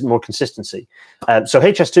that there's more consistency. So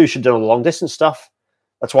HS2 should do all the long distance stuff.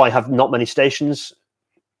 That's why I have not many stations.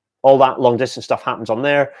 All that long distance stuff happens on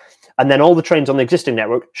there. And then all the trains on the existing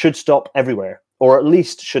network should stop everywhere, or at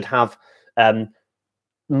least should have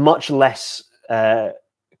much less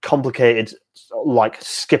complicated, like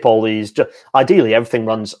skip all these. Ideally, everything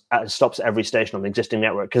stops at every station on the existing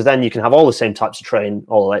network, because then you can have all the same types of train,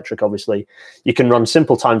 all electric, obviously. You can run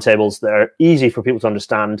simple timetables that are easy for people to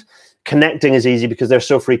understand. Connecting is easy because they're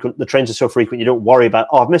so frequent. The trains are so frequent, you don't worry about,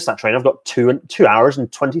 I've missed that train. I've got 2 hours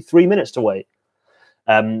and 23 minutes to wait.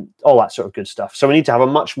 All that sort of good stuff. So we need to have a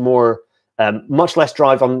much less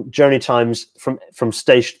drive on journey times from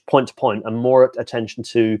station point to point, and more attention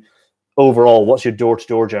to overall what's your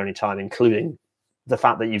door-to-door journey time, including the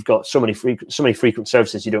fact that you've got so many frequent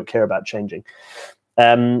services you don't care about changing.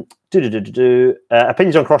 Opinions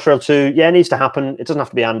on Crossrail 2, yeah, it needs to happen. It doesn't have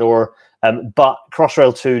to be and/or, but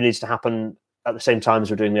Crossrail 2 needs to happen at the same time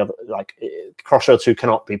as we're doing the other. Like, Crossrail 2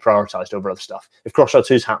 cannot be prioritized over other stuff. If Crossrail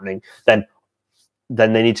 2 is happening, then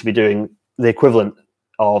they need to be doing the equivalent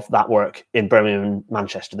of that work in Birmingham and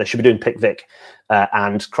Manchester. They should be doing Pick Vic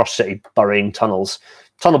and cross city burying tunnels,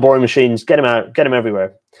 tunnel boring machines. Get them out, get them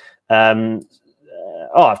everywhere.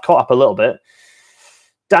 I've caught up a little bit.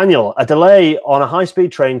 Daniel, a delay on a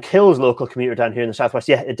high-speed train kills local commuter down here in the southwest.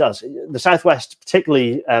 Yeah, it does. The southwest,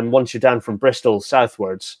 particularly once you're down from Bristol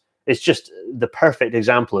southwards, it's just the perfect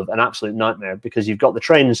example of an absolute nightmare, because you've got the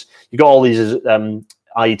trains, you've got all these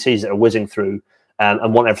IETs that are whizzing through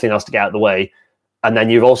and want everything else to get out of the way. And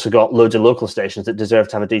then you've also got loads of local stations that deserve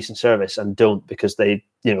to have a decent service and don't, because they,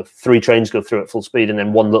 3 trains go through at full speed and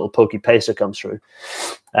then one little pokey pacer comes through.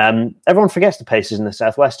 Everyone forgets the pacers in the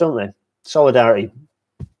southwest, don't they? Solidarity.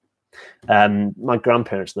 My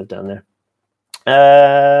grandparents lived down there.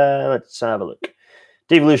 Let's have a look.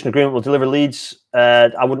 Devolution agreement will deliver leads.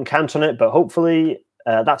 I wouldn't count on it, but hopefully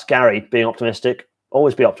that's Gary being optimistic.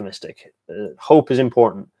 Always be optimistic. Hope is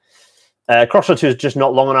important. Crossrail 2 is just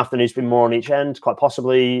not long enough. There needs to be more on each end, quite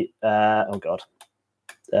possibly. Hydrogen,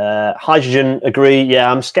 agree. Yeah,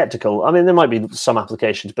 I'm skeptical. I mean, there might be some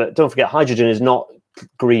applications, but don't forget, hydrogen is not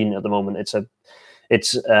green at the moment.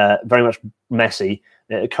 It's very much messy.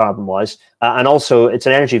 carbon-wise. And also, it's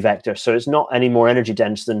an energy vector, so it's not any more energy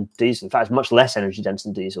dense than diesel. In fact, it's much less energy dense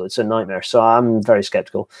than diesel. It's a nightmare. So I'm very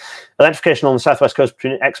skeptical. Electrification on the southwest coast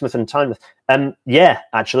between Exmouth and Tynemouth. Yeah,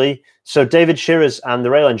 actually. So David Shearers and the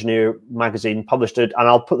Rail Engineer magazine published it, and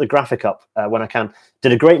I'll put the graphic up when I can,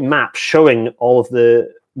 did a great map showing all of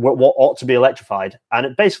what ought to be electrified.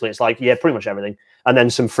 And it's like, yeah, pretty much everything. And then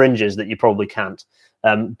some fringes that you probably can't.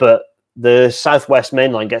 But the southwest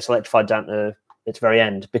main line gets electrified down to its very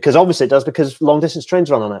end, because obviously it does, because long distance trains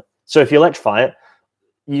run on it. So if you electrify it,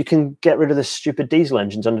 you can get rid of the stupid diesel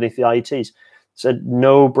engines underneath the IETs. It's a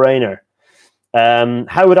no-brainer.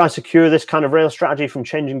 How would I secure this kind of rail strategy from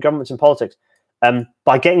changing governments and politics?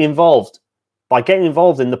 By getting involved. By getting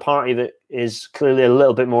involved in the party that is clearly a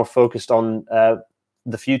little bit more focused on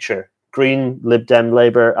the future. Green, Lib Dem,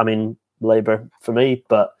 Labour. I mean, Labour for me,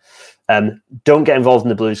 but don't get involved in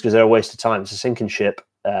the Blues because they're a waste of time. It's a sinking ship.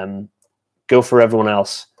 Go for everyone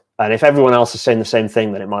else. And if everyone else is saying the same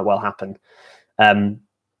thing, then it might well happen.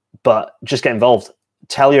 But just get involved.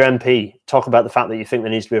 Tell your MP, talk about the fact that you think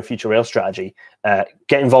there needs to be a future rail strategy.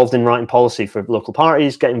 Get involved in writing policy for local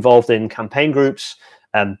parties, get involved in campaign groups,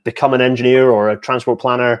 become an engineer or a transport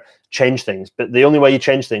planner, change things. But the only way you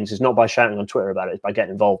change things is not by shouting on Twitter about it, it's by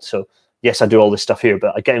getting involved. So yes, I do all this stuff here,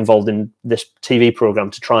 but I get involved in this TV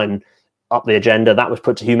program to try and up the agenda. That was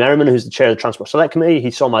put to Hugh Merriman, who's the chair of the Transport Select Committee.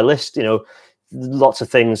 He saw my list, lots of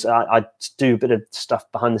things. I do a bit of stuff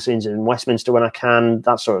behind the scenes in Westminster when I can,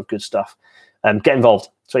 that sort of good stuff. Get involved.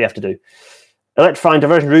 That's what you have to do. Electrifying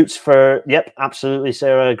diversion routes yep, absolutely,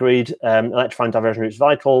 Sarah, agreed. Electrifying diversion routes,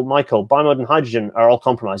 vital. Michael, bimode and hydrogen are all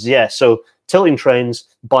compromises. Yeah, so tilting trains,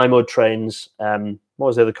 bimode trains. What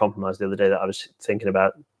was the other compromise the other day that I was thinking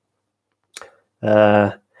about?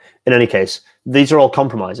 In any case, these are all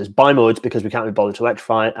compromises. Bimodes because we can't be bothered to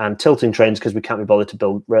electrify, and tilting trains because we can't be bothered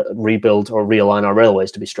to rebuild or realign our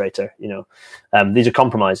railways to be straighter. These are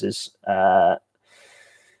compromises.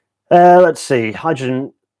 Let's see.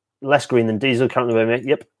 Hydrogen, less green than diesel currently.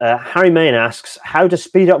 Yep. Harry Main asks, how do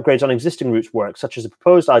speed upgrades on existing routes work, such as the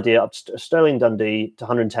proposed idea up to Stirling Dundee to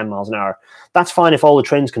 110 miles an hour? That's fine if all the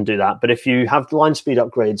trains can do that, but if you have line speed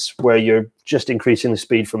upgrades where you're just increasing the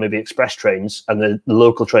speed for maybe express trains and the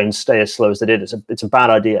local trains stay as slow as they did, it's a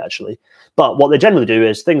bad idea, actually. But what they generally do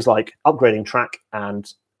is things like upgrading track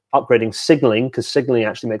and upgrading signalling, because signalling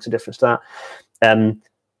actually makes a difference to that.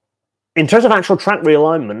 In terms of actual track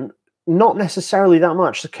realignment, not necessarily that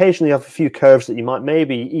much. Occasionally you have a few curves that you might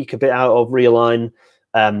maybe eke a bit out of, realign.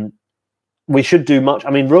 We should do much. I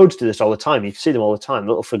mean, roads do this all the time. You see them all the time,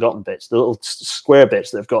 little forgotten bits, the little square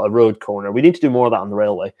bits that have got a road corner. We need to do more of that on the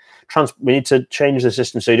railway. We need to change the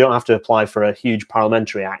system so you don't have to apply for a huge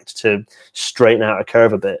parliamentary act to straighten out a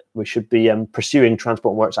curve a bit. We should be pursuing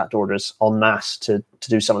Transport and Works Act orders en masse to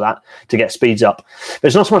do some of that, to get speeds up. But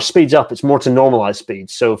it's not so much speeds up, it's more to normalise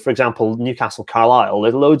speeds. So, for example, Newcastle Carlisle,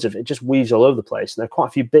 there's loads of it, just weaves all over the place. And there are quite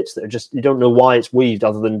a few bits that are just, you don't know why it's weaved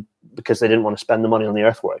other than because they didn't want to spend the money on the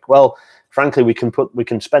earthwork. Well, frankly, we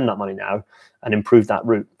can spend that money now and improve that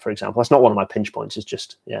route, for example. That's not one of my pinch points. It's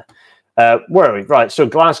just, yeah. Where are we? Right, so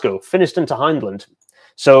Glasgow, Finniston to Hindland.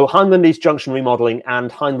 So Hindland East Junction remodelling and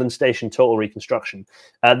Hindland Station total reconstruction.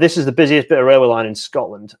 This is the busiest bit of railway line in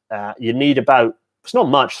Scotland. You need about, it's not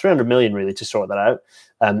much, 300 million really to sort that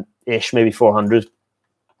out, ish, maybe 400.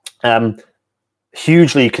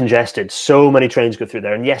 Hugely congested. So many trains go through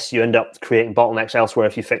there. And yes, you end up creating bottlenecks elsewhere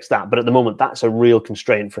if you fix that. But at the moment, that's a real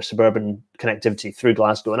constraint for suburban connectivity through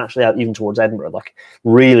Glasgow and actually out even towards Edinburgh. Like,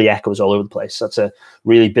 really echoes all over the place. That's a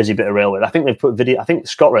really busy bit of railway. I think they've put I think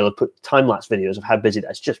ScotRail have put time-lapse videos of how busy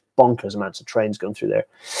that is. It's just bonkers amounts of trains going through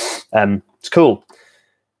there. It's cool.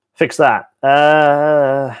 Fix that. What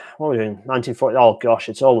are we doing? 1940. Oh, gosh,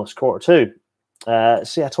 it's almost 1:45.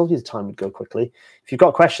 See, I told you the time would go quickly. If you've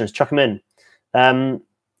got questions, chuck them in.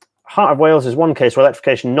 Heart of Wales is one case where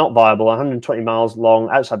electrification not viable, 120 miles long,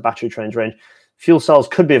 outside battery trains range. Fuel cells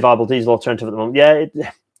could be a viable diesel alternative at the moment.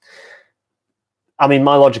 Yeah, I mean,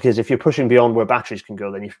 my logic is if you're pushing beyond where batteries can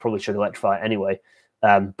go, then you probably should electrify it anyway.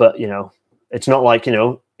 But, it's not like,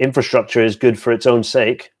 infrastructure is good for its own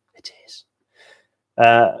sake. It is.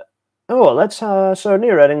 Let's, so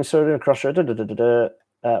near Reading, so near Crossroad, what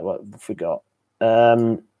have we got?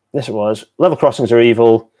 This it was. Level crossings are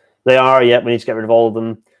evil. They are, yeah, we need to get rid of all of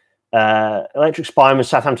them. Electric spine was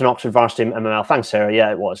Southampton, Oxford, Varsity, MML. Thanks, Sarah.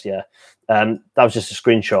 Yeah, it was, yeah. That was just a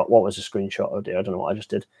screenshot. What was a screenshot? Oh, dear, I don't know what I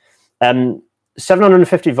just did.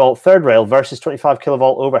 750-volt third rail versus 25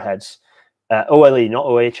 kilovolt overheads. OLE, not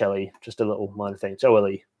OHLE, just a little minor thing. It's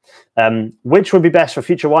OLE. Which would be best for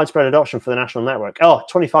future widespread adoption for the national network?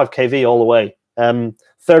 25 kV all the way.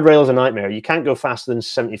 Third rail is a nightmare. You can't go faster than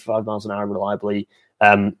 75 miles an hour reliably.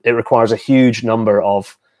 It requires a huge number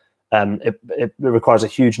of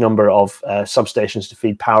substations to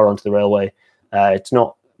feed power onto the railway.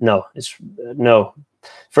 No.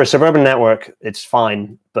 For a suburban network, it's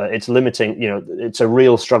fine, but it's limiting. It's a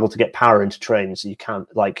real struggle to get power into trains. You can't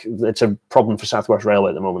it's a problem for South West Railway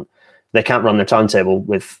at the moment. They can't run their timetable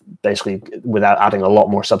without adding a lot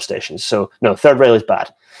more substations. So no, Third Rail is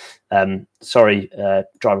bad. Sorry,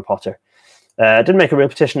 Driver Potter. Didn't make a real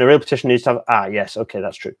petition. A real petition needs to have. Yes, okay,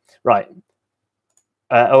 that's true. Right.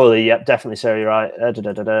 Oli, yep, definitely, Sarah, you're right.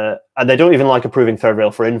 And they don't even like approving Third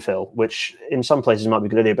Rail for infill, which in some places might be a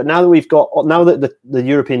good idea. But now that the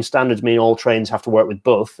European standards mean all trains have to work with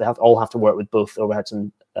both, all have to work with both overheads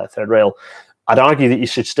and Third Rail, I'd argue that you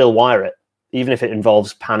should still wire it, even if it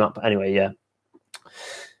involves pan up. Anyway, yeah.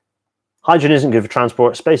 Hydrogen isn't good for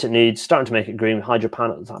transport. Space it needs. Starting to make it green with hydro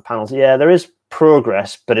panels. Yeah, there is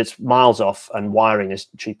progress, but it's miles off, and wiring is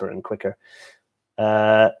cheaper and quicker.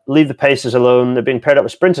 Leave the Pacers alone. They're being paired up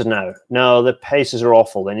with sprinters now. No, the Pacers are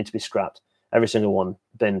awful. They need to be scrapped. Every single one.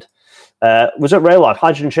 Binned. Was at Rail Life.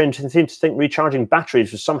 Hydrogen Change seemed to think recharging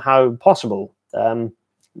batteries was somehow possible. I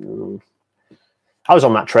was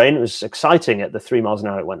on that train. It was exciting at the 3 miles an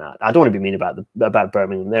hour it went at. I don't want to be mean about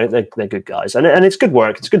Birmingham. They're good guys. And it's good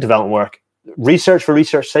work. It's good development work. Research for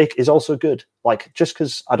research's sake is also good. Like, just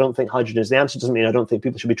because I don't think hydrogen is the answer doesn't mean I don't think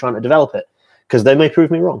people should be trying to develop it, because they may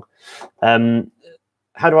prove me wrong.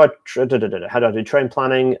 How do I do train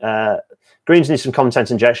planning? Greens need some common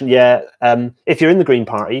sense injection. Yeah. If you're in the Green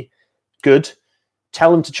Party, good.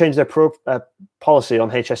 Tell them to change their policy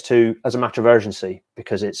on HS2 as a matter of urgency,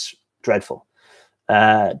 because it's dreadful.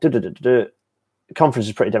 Conference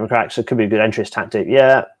is pretty democratic, so it could be a good entryist tactic.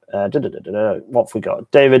 Yeah. What have we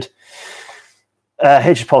got? David.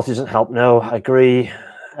 HS policy doesn't help. No, I agree.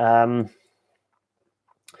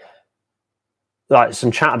 Right,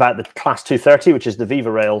 some chat about the Class 230, which is the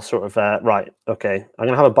Viva Rail sort of. Right, okay. I'm going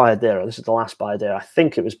to have a Bayadera. This is the last Bayadera. I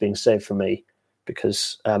think it was being saved for me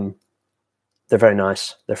because they're very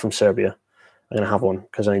nice. They're from Serbia. I'm going to have one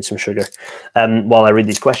because I need some sugar while I read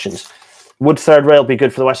these questions. Would Third Rail be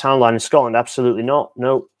good for the West Highland Line in Scotland? Absolutely not.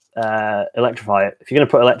 No. Electrify it. If you're going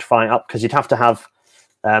to put electrifying up, because you'd have to have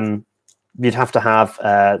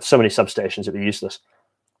so many substations, it'd be useless.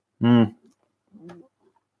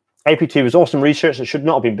 APT was awesome research that should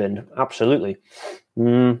not have been binned. Absolutely.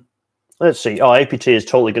 Let's see. APT is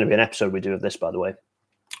totally going to be an episode we do of this, by the way.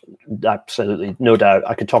 Absolutely. No doubt.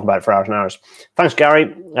 I could talk about it for hours and hours. Thanks,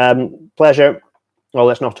 Gary. Pleasure. Well,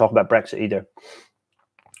 let's not talk about Brexit either.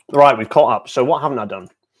 Right, we've caught up. So what haven't I done?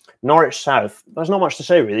 Norwich South. There's not much to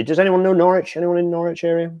say, really. Does anyone know Norwich? Anyone in Norwich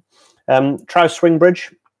area? Trouse Swing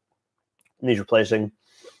Bridge needs replacing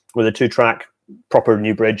with a 2-track proper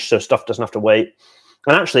new bridge, so stuff doesn't have to wait.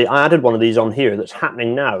 And actually, I added one of these on here that's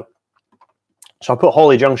happening now. So I put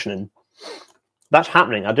Hawley Junction in. That's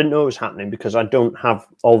happening. I didn't know it was happening because I don't have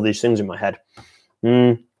all these things in my head.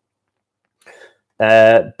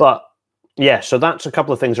 But yeah, so that's a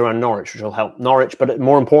couple of things around Norwich which will help Norwich, but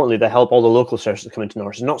more importantly, they help all the local services that come into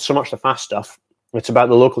Norwich. It's not so much the fast stuff. It's about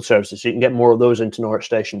the local services, so you can get more of those into Norwich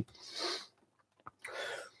Station.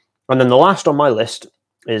 And then the last on my list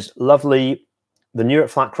is the Newark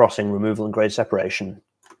Flat Crossing removal and grade separation.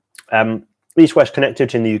 East-west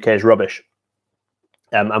connectivity in the UK is rubbish.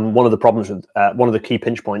 And one of the problems with one of the key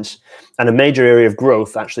pinch points and a major area of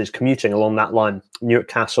growth actually is commuting along that line, Newark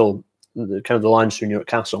Castle, the lines through Newark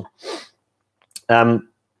Castle.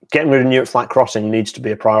 Getting rid of Newark Flat Crossing needs to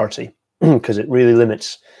be a priority because it really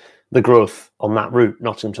limits the growth on that route,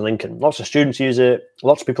 Nottingham to Lincoln. Lots of students use it.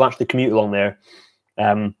 Lots of people actually commute along there.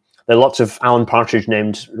 There are lots of Alan Partridge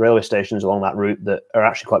named railway stations along that route that are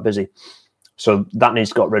actually quite busy. So that needs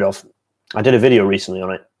to get rid of. I did a video recently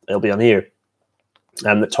on it. It'll be on here.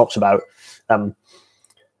 That talks about the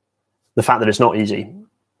fact that it's not easy.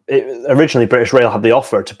 Originally, British Rail had the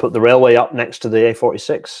offer to put the railway up next to the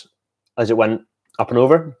A46 as it went up and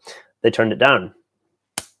over. They turned it down.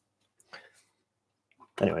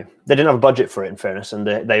 Anyway, they didn't have a budget for it, in fairness, and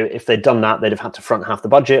they if they'd done that, they'd have had to front half the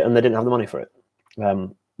budget, and they didn't have the money for it.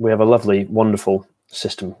 We have a lovely, wonderful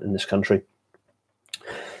system in this country.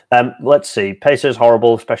 Let's see. Pacers,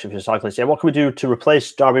 horrible, especially for cyclists. Yeah, what can we do to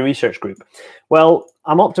replace Derby Research Group? Well,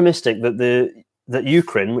 I'm optimistic that that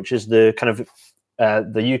UKRIN, which is the kind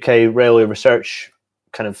of the UK Railway Research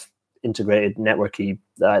kind of integrated networky,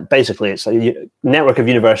 basically it's a network of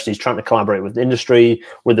universities trying to collaborate with industry,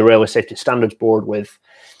 with the Railway Safety Standards Board, with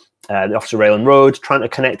the Office of Rail and Road, trying to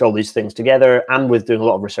connect all these things together, and with doing a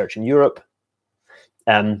lot of research in Europe.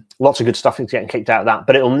 Lots of good stuff is getting kicked out of that,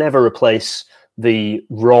 but it'll never replace the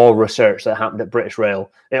raw research that happened at British Rail.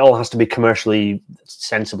 It all has to be commercially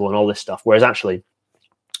sensible and all this stuff. Whereas actually,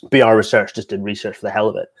 BR Research just did research for the hell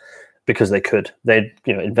of it because they could. They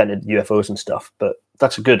invented UFOs and stuff, but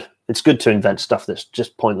it's good to invent stuff that's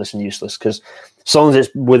just pointless and useless, because as long as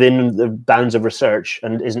it's within the bounds of research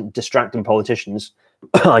and isn't distracting politicians,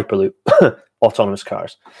 Hyperloop, autonomous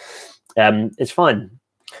cars, it's fine.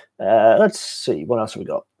 Let's see, what else have we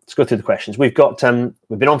got? Let's go through the questions. We've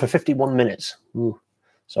been on for 51 minutes. Ooh,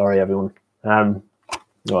 sorry, everyone. I'm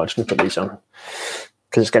just going to put these on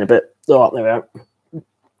because it's getting a bit... Oh, there we are.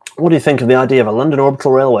 What do you think of the idea of a London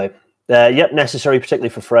orbital railway? Yep, necessary, particularly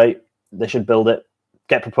for freight. They should build it.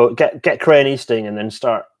 Get Crane Easting, and then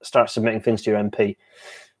start submitting things to your MP.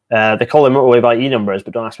 They call them motorway by E-numbers,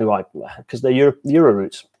 but don't ask me why. Because they're Euro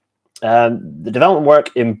routes. The development work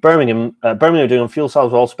in Birmingham are doing on fuel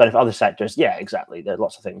cells will also benefit other sectors. Yeah, exactly. There are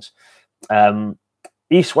lots of things.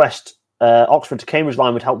 East-West Oxford to Cambridge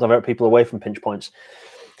line would help divert people away from pinch points.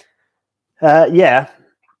 Yeah,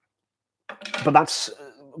 but that's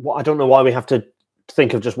what I don't know why we have to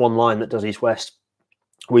think of just one line that does East-West.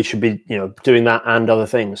 We should be, doing that and other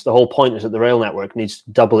things. The whole point is that the rail network needs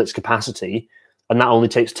to double its capacity, and that only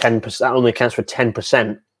takes 10%. That only accounts for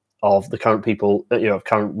 10% of the current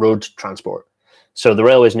current road transport. So the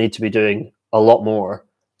railways need to be doing a lot more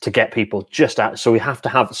to get people just out. So we have to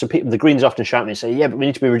have. So people, the Greens often shout at me and say, "Yeah, but we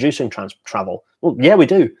need to be reducing travel." Well, yeah, we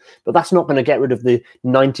do, but that's not going to get rid of the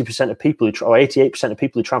 90% of people or 88% of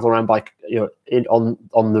people who travel around by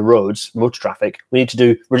on the roads, motor traffic. We need to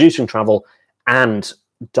do reducing travel and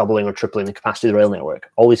doubling or tripling the capacity of the rail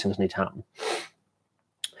network. All these things need to happen.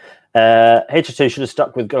 HS2 should have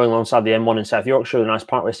stuck with going alongside the M1 in South Yorkshire, the nice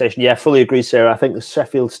Parkway station. Yeah, fully agree, Sarah. I think the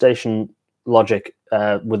Sheffield station logic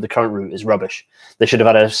with the current route is rubbish. They should have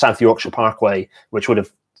had a South Yorkshire Parkway, which would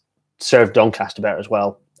have served Doncaster better as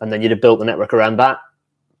well, and then you'd have built the network around that.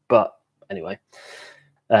 But anyway,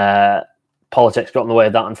 politics got in the way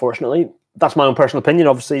of that, unfortunately. That's my own personal opinion.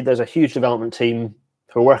 Obviously, there's a huge development team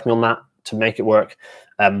who are working on that to make it work.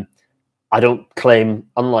 I don't claim,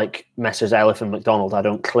 unlike Messrs. Elif and McDonald, I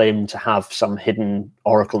don't claim to have some hidden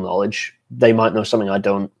oracle knowledge. They might know something I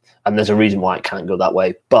don't, and there's a reason why it can't go that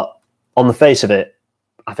way. But on the face of it,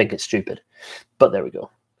 I think it's stupid. But there we go.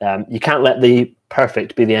 You can't let the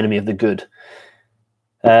perfect be the enemy of the good.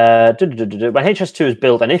 When HS2 is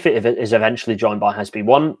built, and if it is eventually joined by High Speed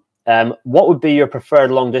 1, what would be your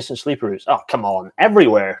preferred long-distance sleeper routes? Oh, come on.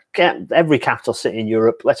 Everywhere. Get every capital city in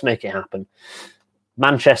Europe. Let's make it happen.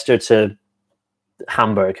 Manchester to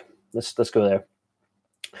Hamburg. Let's go there.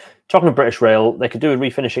 Talking of British Rail, they could do a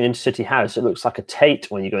refinishing Intercity House. It looks like a Tate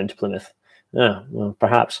when you go into Plymouth. Yeah, well,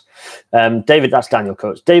 perhaps. David, that's Daniel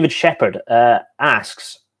Coates. David Shepherd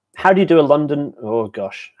asks, how do you do a London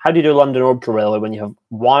orbital railway when you have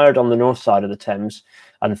wired on the north side of the Thames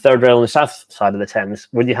and the third rail on the south side of the Thames?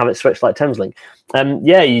 Would you have it switched like Thameslink?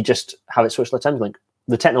 Yeah, you just have it switched like Thameslink.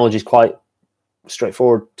 The technology is quite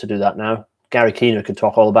straightforward to do that now. Gary Keener could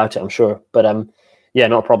talk all about it, I'm sure. But yeah,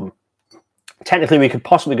 not a problem. Technically, we could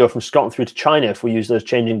possibly go from Scotland through to China if we use those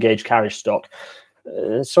changing gauge carriage stock.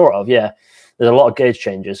 Sort of, yeah. There's a lot of gauge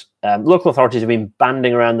changes. Local authorities have been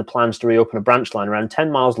banding around the plans to reopen a branch line around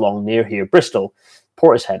 10 miles long near here. Bristol,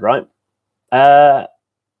 Portishead, right?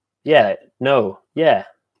 Yeah, no, yeah.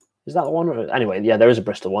 Is that the one? Anyway, yeah, there is a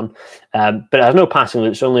Bristol one. But it has no passing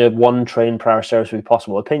routes. It's only a one train per hour service would be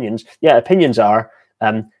possible. Opinions? Yeah, opinions are...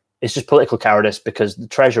 it's just political cowardice because the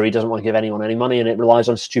Treasury doesn't want to give anyone any money and it relies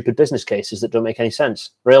on stupid business cases that don't make any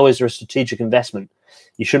sense. Railways are a strategic investment.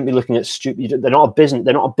 You shouldn't be looking at stupid... They're not a business.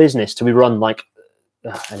 They're not a business to be run like...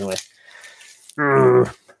 Anyway.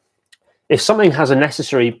 If something has a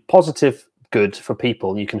necessary positive good for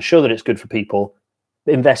people, you can show that it's good for people,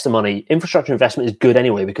 invest the money. Infrastructure investment is good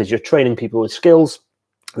anyway because you're training people with skills,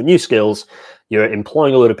 with new skills, you're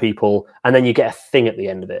employing a load of people, and then you get a thing at the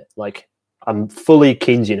end of it. Like... I'm fully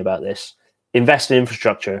Keynesian about this. Invest in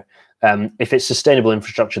infrastructure. If it's sustainable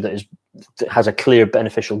infrastructure that has a clear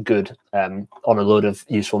beneficial good on a load of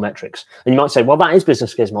useful metrics. And you might say, well, that is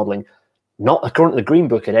business case modeling. Not according to the Green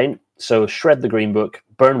Book, it ain't. So shred the Green Book,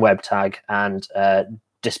 burn WebTag, and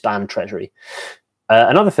disband Treasury.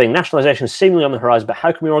 Another thing, nationalisation is seemingly on the horizon, but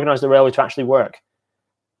how can we organise the railway to actually work?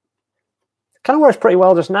 It kind of works pretty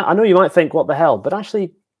well just now. I know you might think, what the hell? But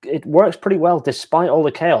actually... it works pretty well despite all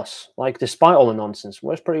the chaos, despite all the nonsense. It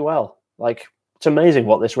works pretty well. It's amazing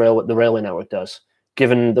what the railway network does,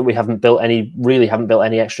 given that we haven't built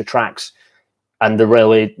any extra tracks, and the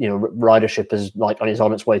railway, ridership is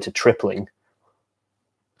on its way to tripling.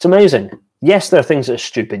 It's amazing. Yes, there are things that are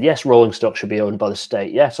stupid. Yes, rolling stock should be owned by the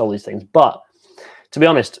state. Yes, all these things. But to be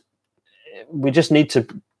honest, we just need to.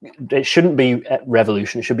 It shouldn't be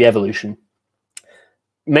revolution. It should be evolution.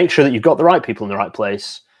 Make sure that you've got the right people in the right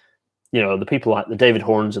place. the people like the David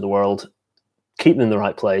Horns of the world, keep them in the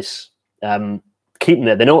right place. Keep them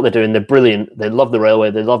there. They know what they're doing. They're brilliant. They love the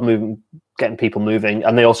railway. They love getting people moving,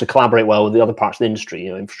 and they also collaborate well with the other parts of the industry,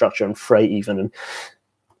 infrastructure and freight even. And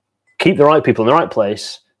keep the right people in the right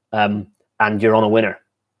place, and you're on a winner.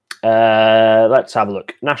 Let's have a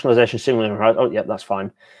look. Nationalisation, signaling right. Oh, yeah, that's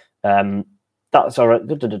fine. That's all right.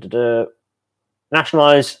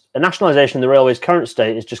 Nationalisation in the railway's current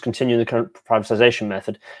state is just continuing the current privatisation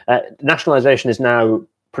method. Nationalisation is now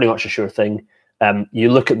pretty much a sure thing. You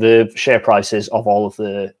look at the share prices of all of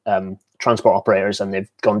the transport operators, and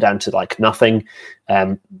they've gone down to like nothing.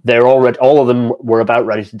 They're already, all of them were about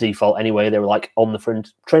ready to default anyway. They were like on the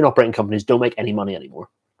fringe. Train operating companies don't make any money anymore.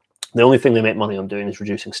 The only thing they make money on doing is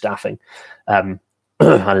reducing staffing. I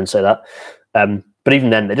didn't say that. But even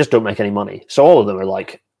then, they just don't make any money. So all of them are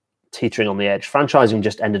like teetering on the edge. Franchising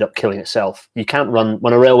just ended up killing itself. You can't run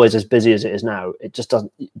when a railway is as busy as it is now. It just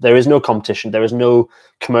doesn't. There is no competition. There is no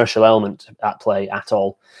commercial element at play at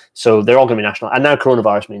all. So they're all going to be national. And now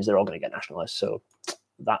coronavirus means they're all going to get nationalised. So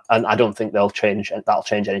that, and I don't think they'll change. That'll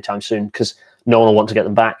change anytime soon because no one will want to get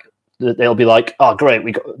them back. They'll be like, oh great,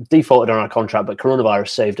 we got defaulted on our contract, but coronavirus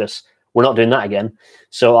saved us. We're not doing that again.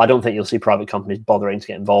 So I don't think you'll see private companies bothering to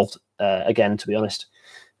get involved again. To be honest,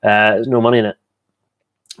 there's no money in it.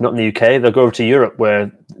 Not in the UK. They'll go over to Europe,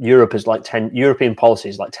 where Europe is like European policy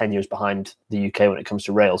is like 10 years behind the UK when it comes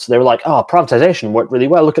to rail. So they were like, oh, privatisation worked really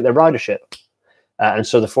well. Look at their ridership. And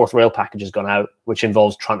so the fourth rail package has gone out, which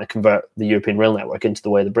involves trying to convert the European rail network into the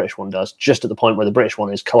way the British one does, just at the point where the British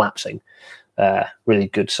one is collapsing. Really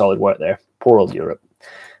good, solid work there. Poor old Europe.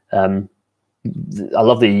 I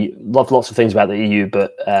love lots of things about the EU,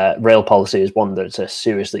 but rail policy is one that's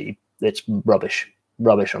it's rubbish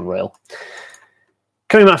on rail.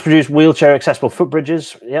 Can we mass produce wheelchair accessible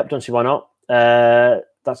footbridges? Yep, don't see why not.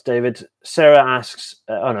 That's David. Sarah asks,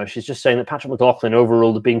 oh no, she's just saying that Patrick McLaughlin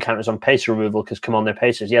overruled the bean counters on pacer removal because come on, they're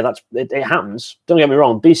pacers. Yeah, it happens. Don't get me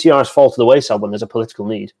wrong. BCRs fall to the wayside when there's a political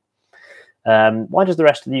need. Why does the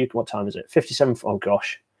rest of the UK, what time is it? 57, oh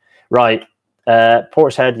gosh. Right.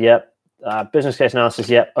 Portishead, yep. Business case analysis,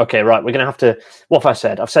 yep. Okay, right. We're going to have to, what have I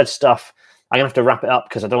said? I've said stuff. I'm going to have to wrap it up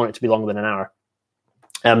because I don't want it to be longer than an hour.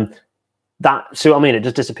 See what I mean? It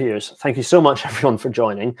just disappears. Thank you so much, everyone, for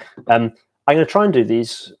joining. I'm going to try and do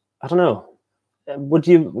these. I don't know. Would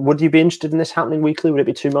you be interested in this happening weekly? Would it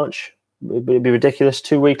be too much? Would it be ridiculous?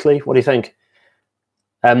 2 weekly? What do you think?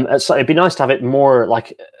 It'd be nice to have it more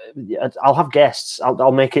like. I'll have guests.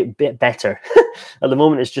 I'll make it a bit better. At the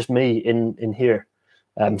moment, it's just me in here,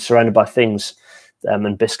 surrounded by things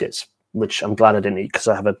and biscuits, which I'm glad I didn't eat because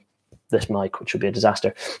I have this mic, which would be a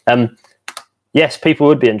disaster. Yes, people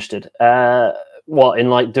would be interested. What, in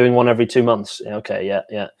like doing one every 2 months? Okay,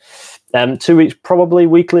 yeah. 2 weeks, probably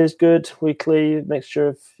weekly is good. Weekly mixture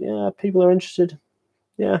of, people are interested.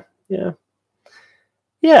 Yeah.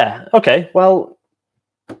 Okay, well,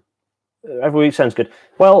 every week sounds good.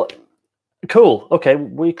 Well, cool. Okay,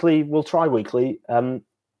 weekly, we'll try weekly.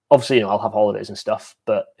 Obviously, I'll have holidays and stuff,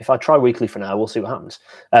 but if I try weekly for now, we'll see what happens.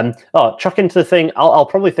 Chuck into the thing. I'll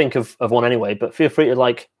probably think of one anyway, but feel free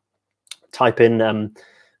to type in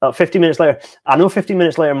 50 minutes later. I know 50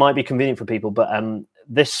 minutes later might be convenient for people, but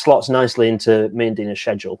this slots nicely into me and Dina's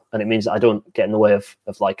schedule, and it means that I don't get in the way of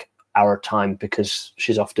our time because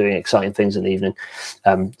she's off doing exciting things in the evening,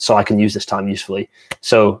 so I can use this time usefully.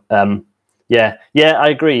 So yeah, I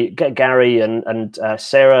agree. Get Gary and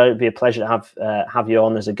Sarah. It'd be a pleasure to have you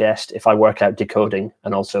on as a guest if I work out decoding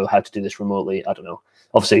and also how to do this remotely. I don't know.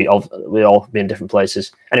 Obviously, we'll all be in different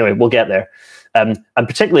places. Anyway, we'll get there. And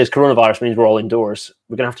particularly as coronavirus means we're all indoors,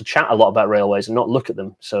 we're going to have to chat a lot about railways and not look at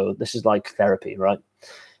them. So this is like therapy, right?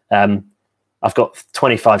 I've got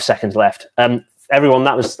 25 seconds left. Everyone,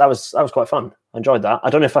 that was quite fun. I enjoyed that. I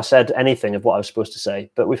don't know if I said anything of what I was supposed to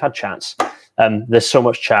say, but we've had chats. There's so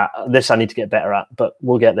much chat. This I need to get better at, but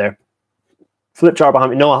we'll get there. Flip chart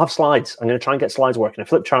behind me. No, I'll have slides. I'm going to try and get slides working. A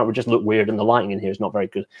flip chart would just look weird, and the lighting in here is not very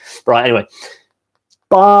good. Right, anyway.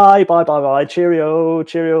 Bye.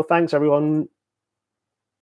 Cheerio. Thanks, everyone.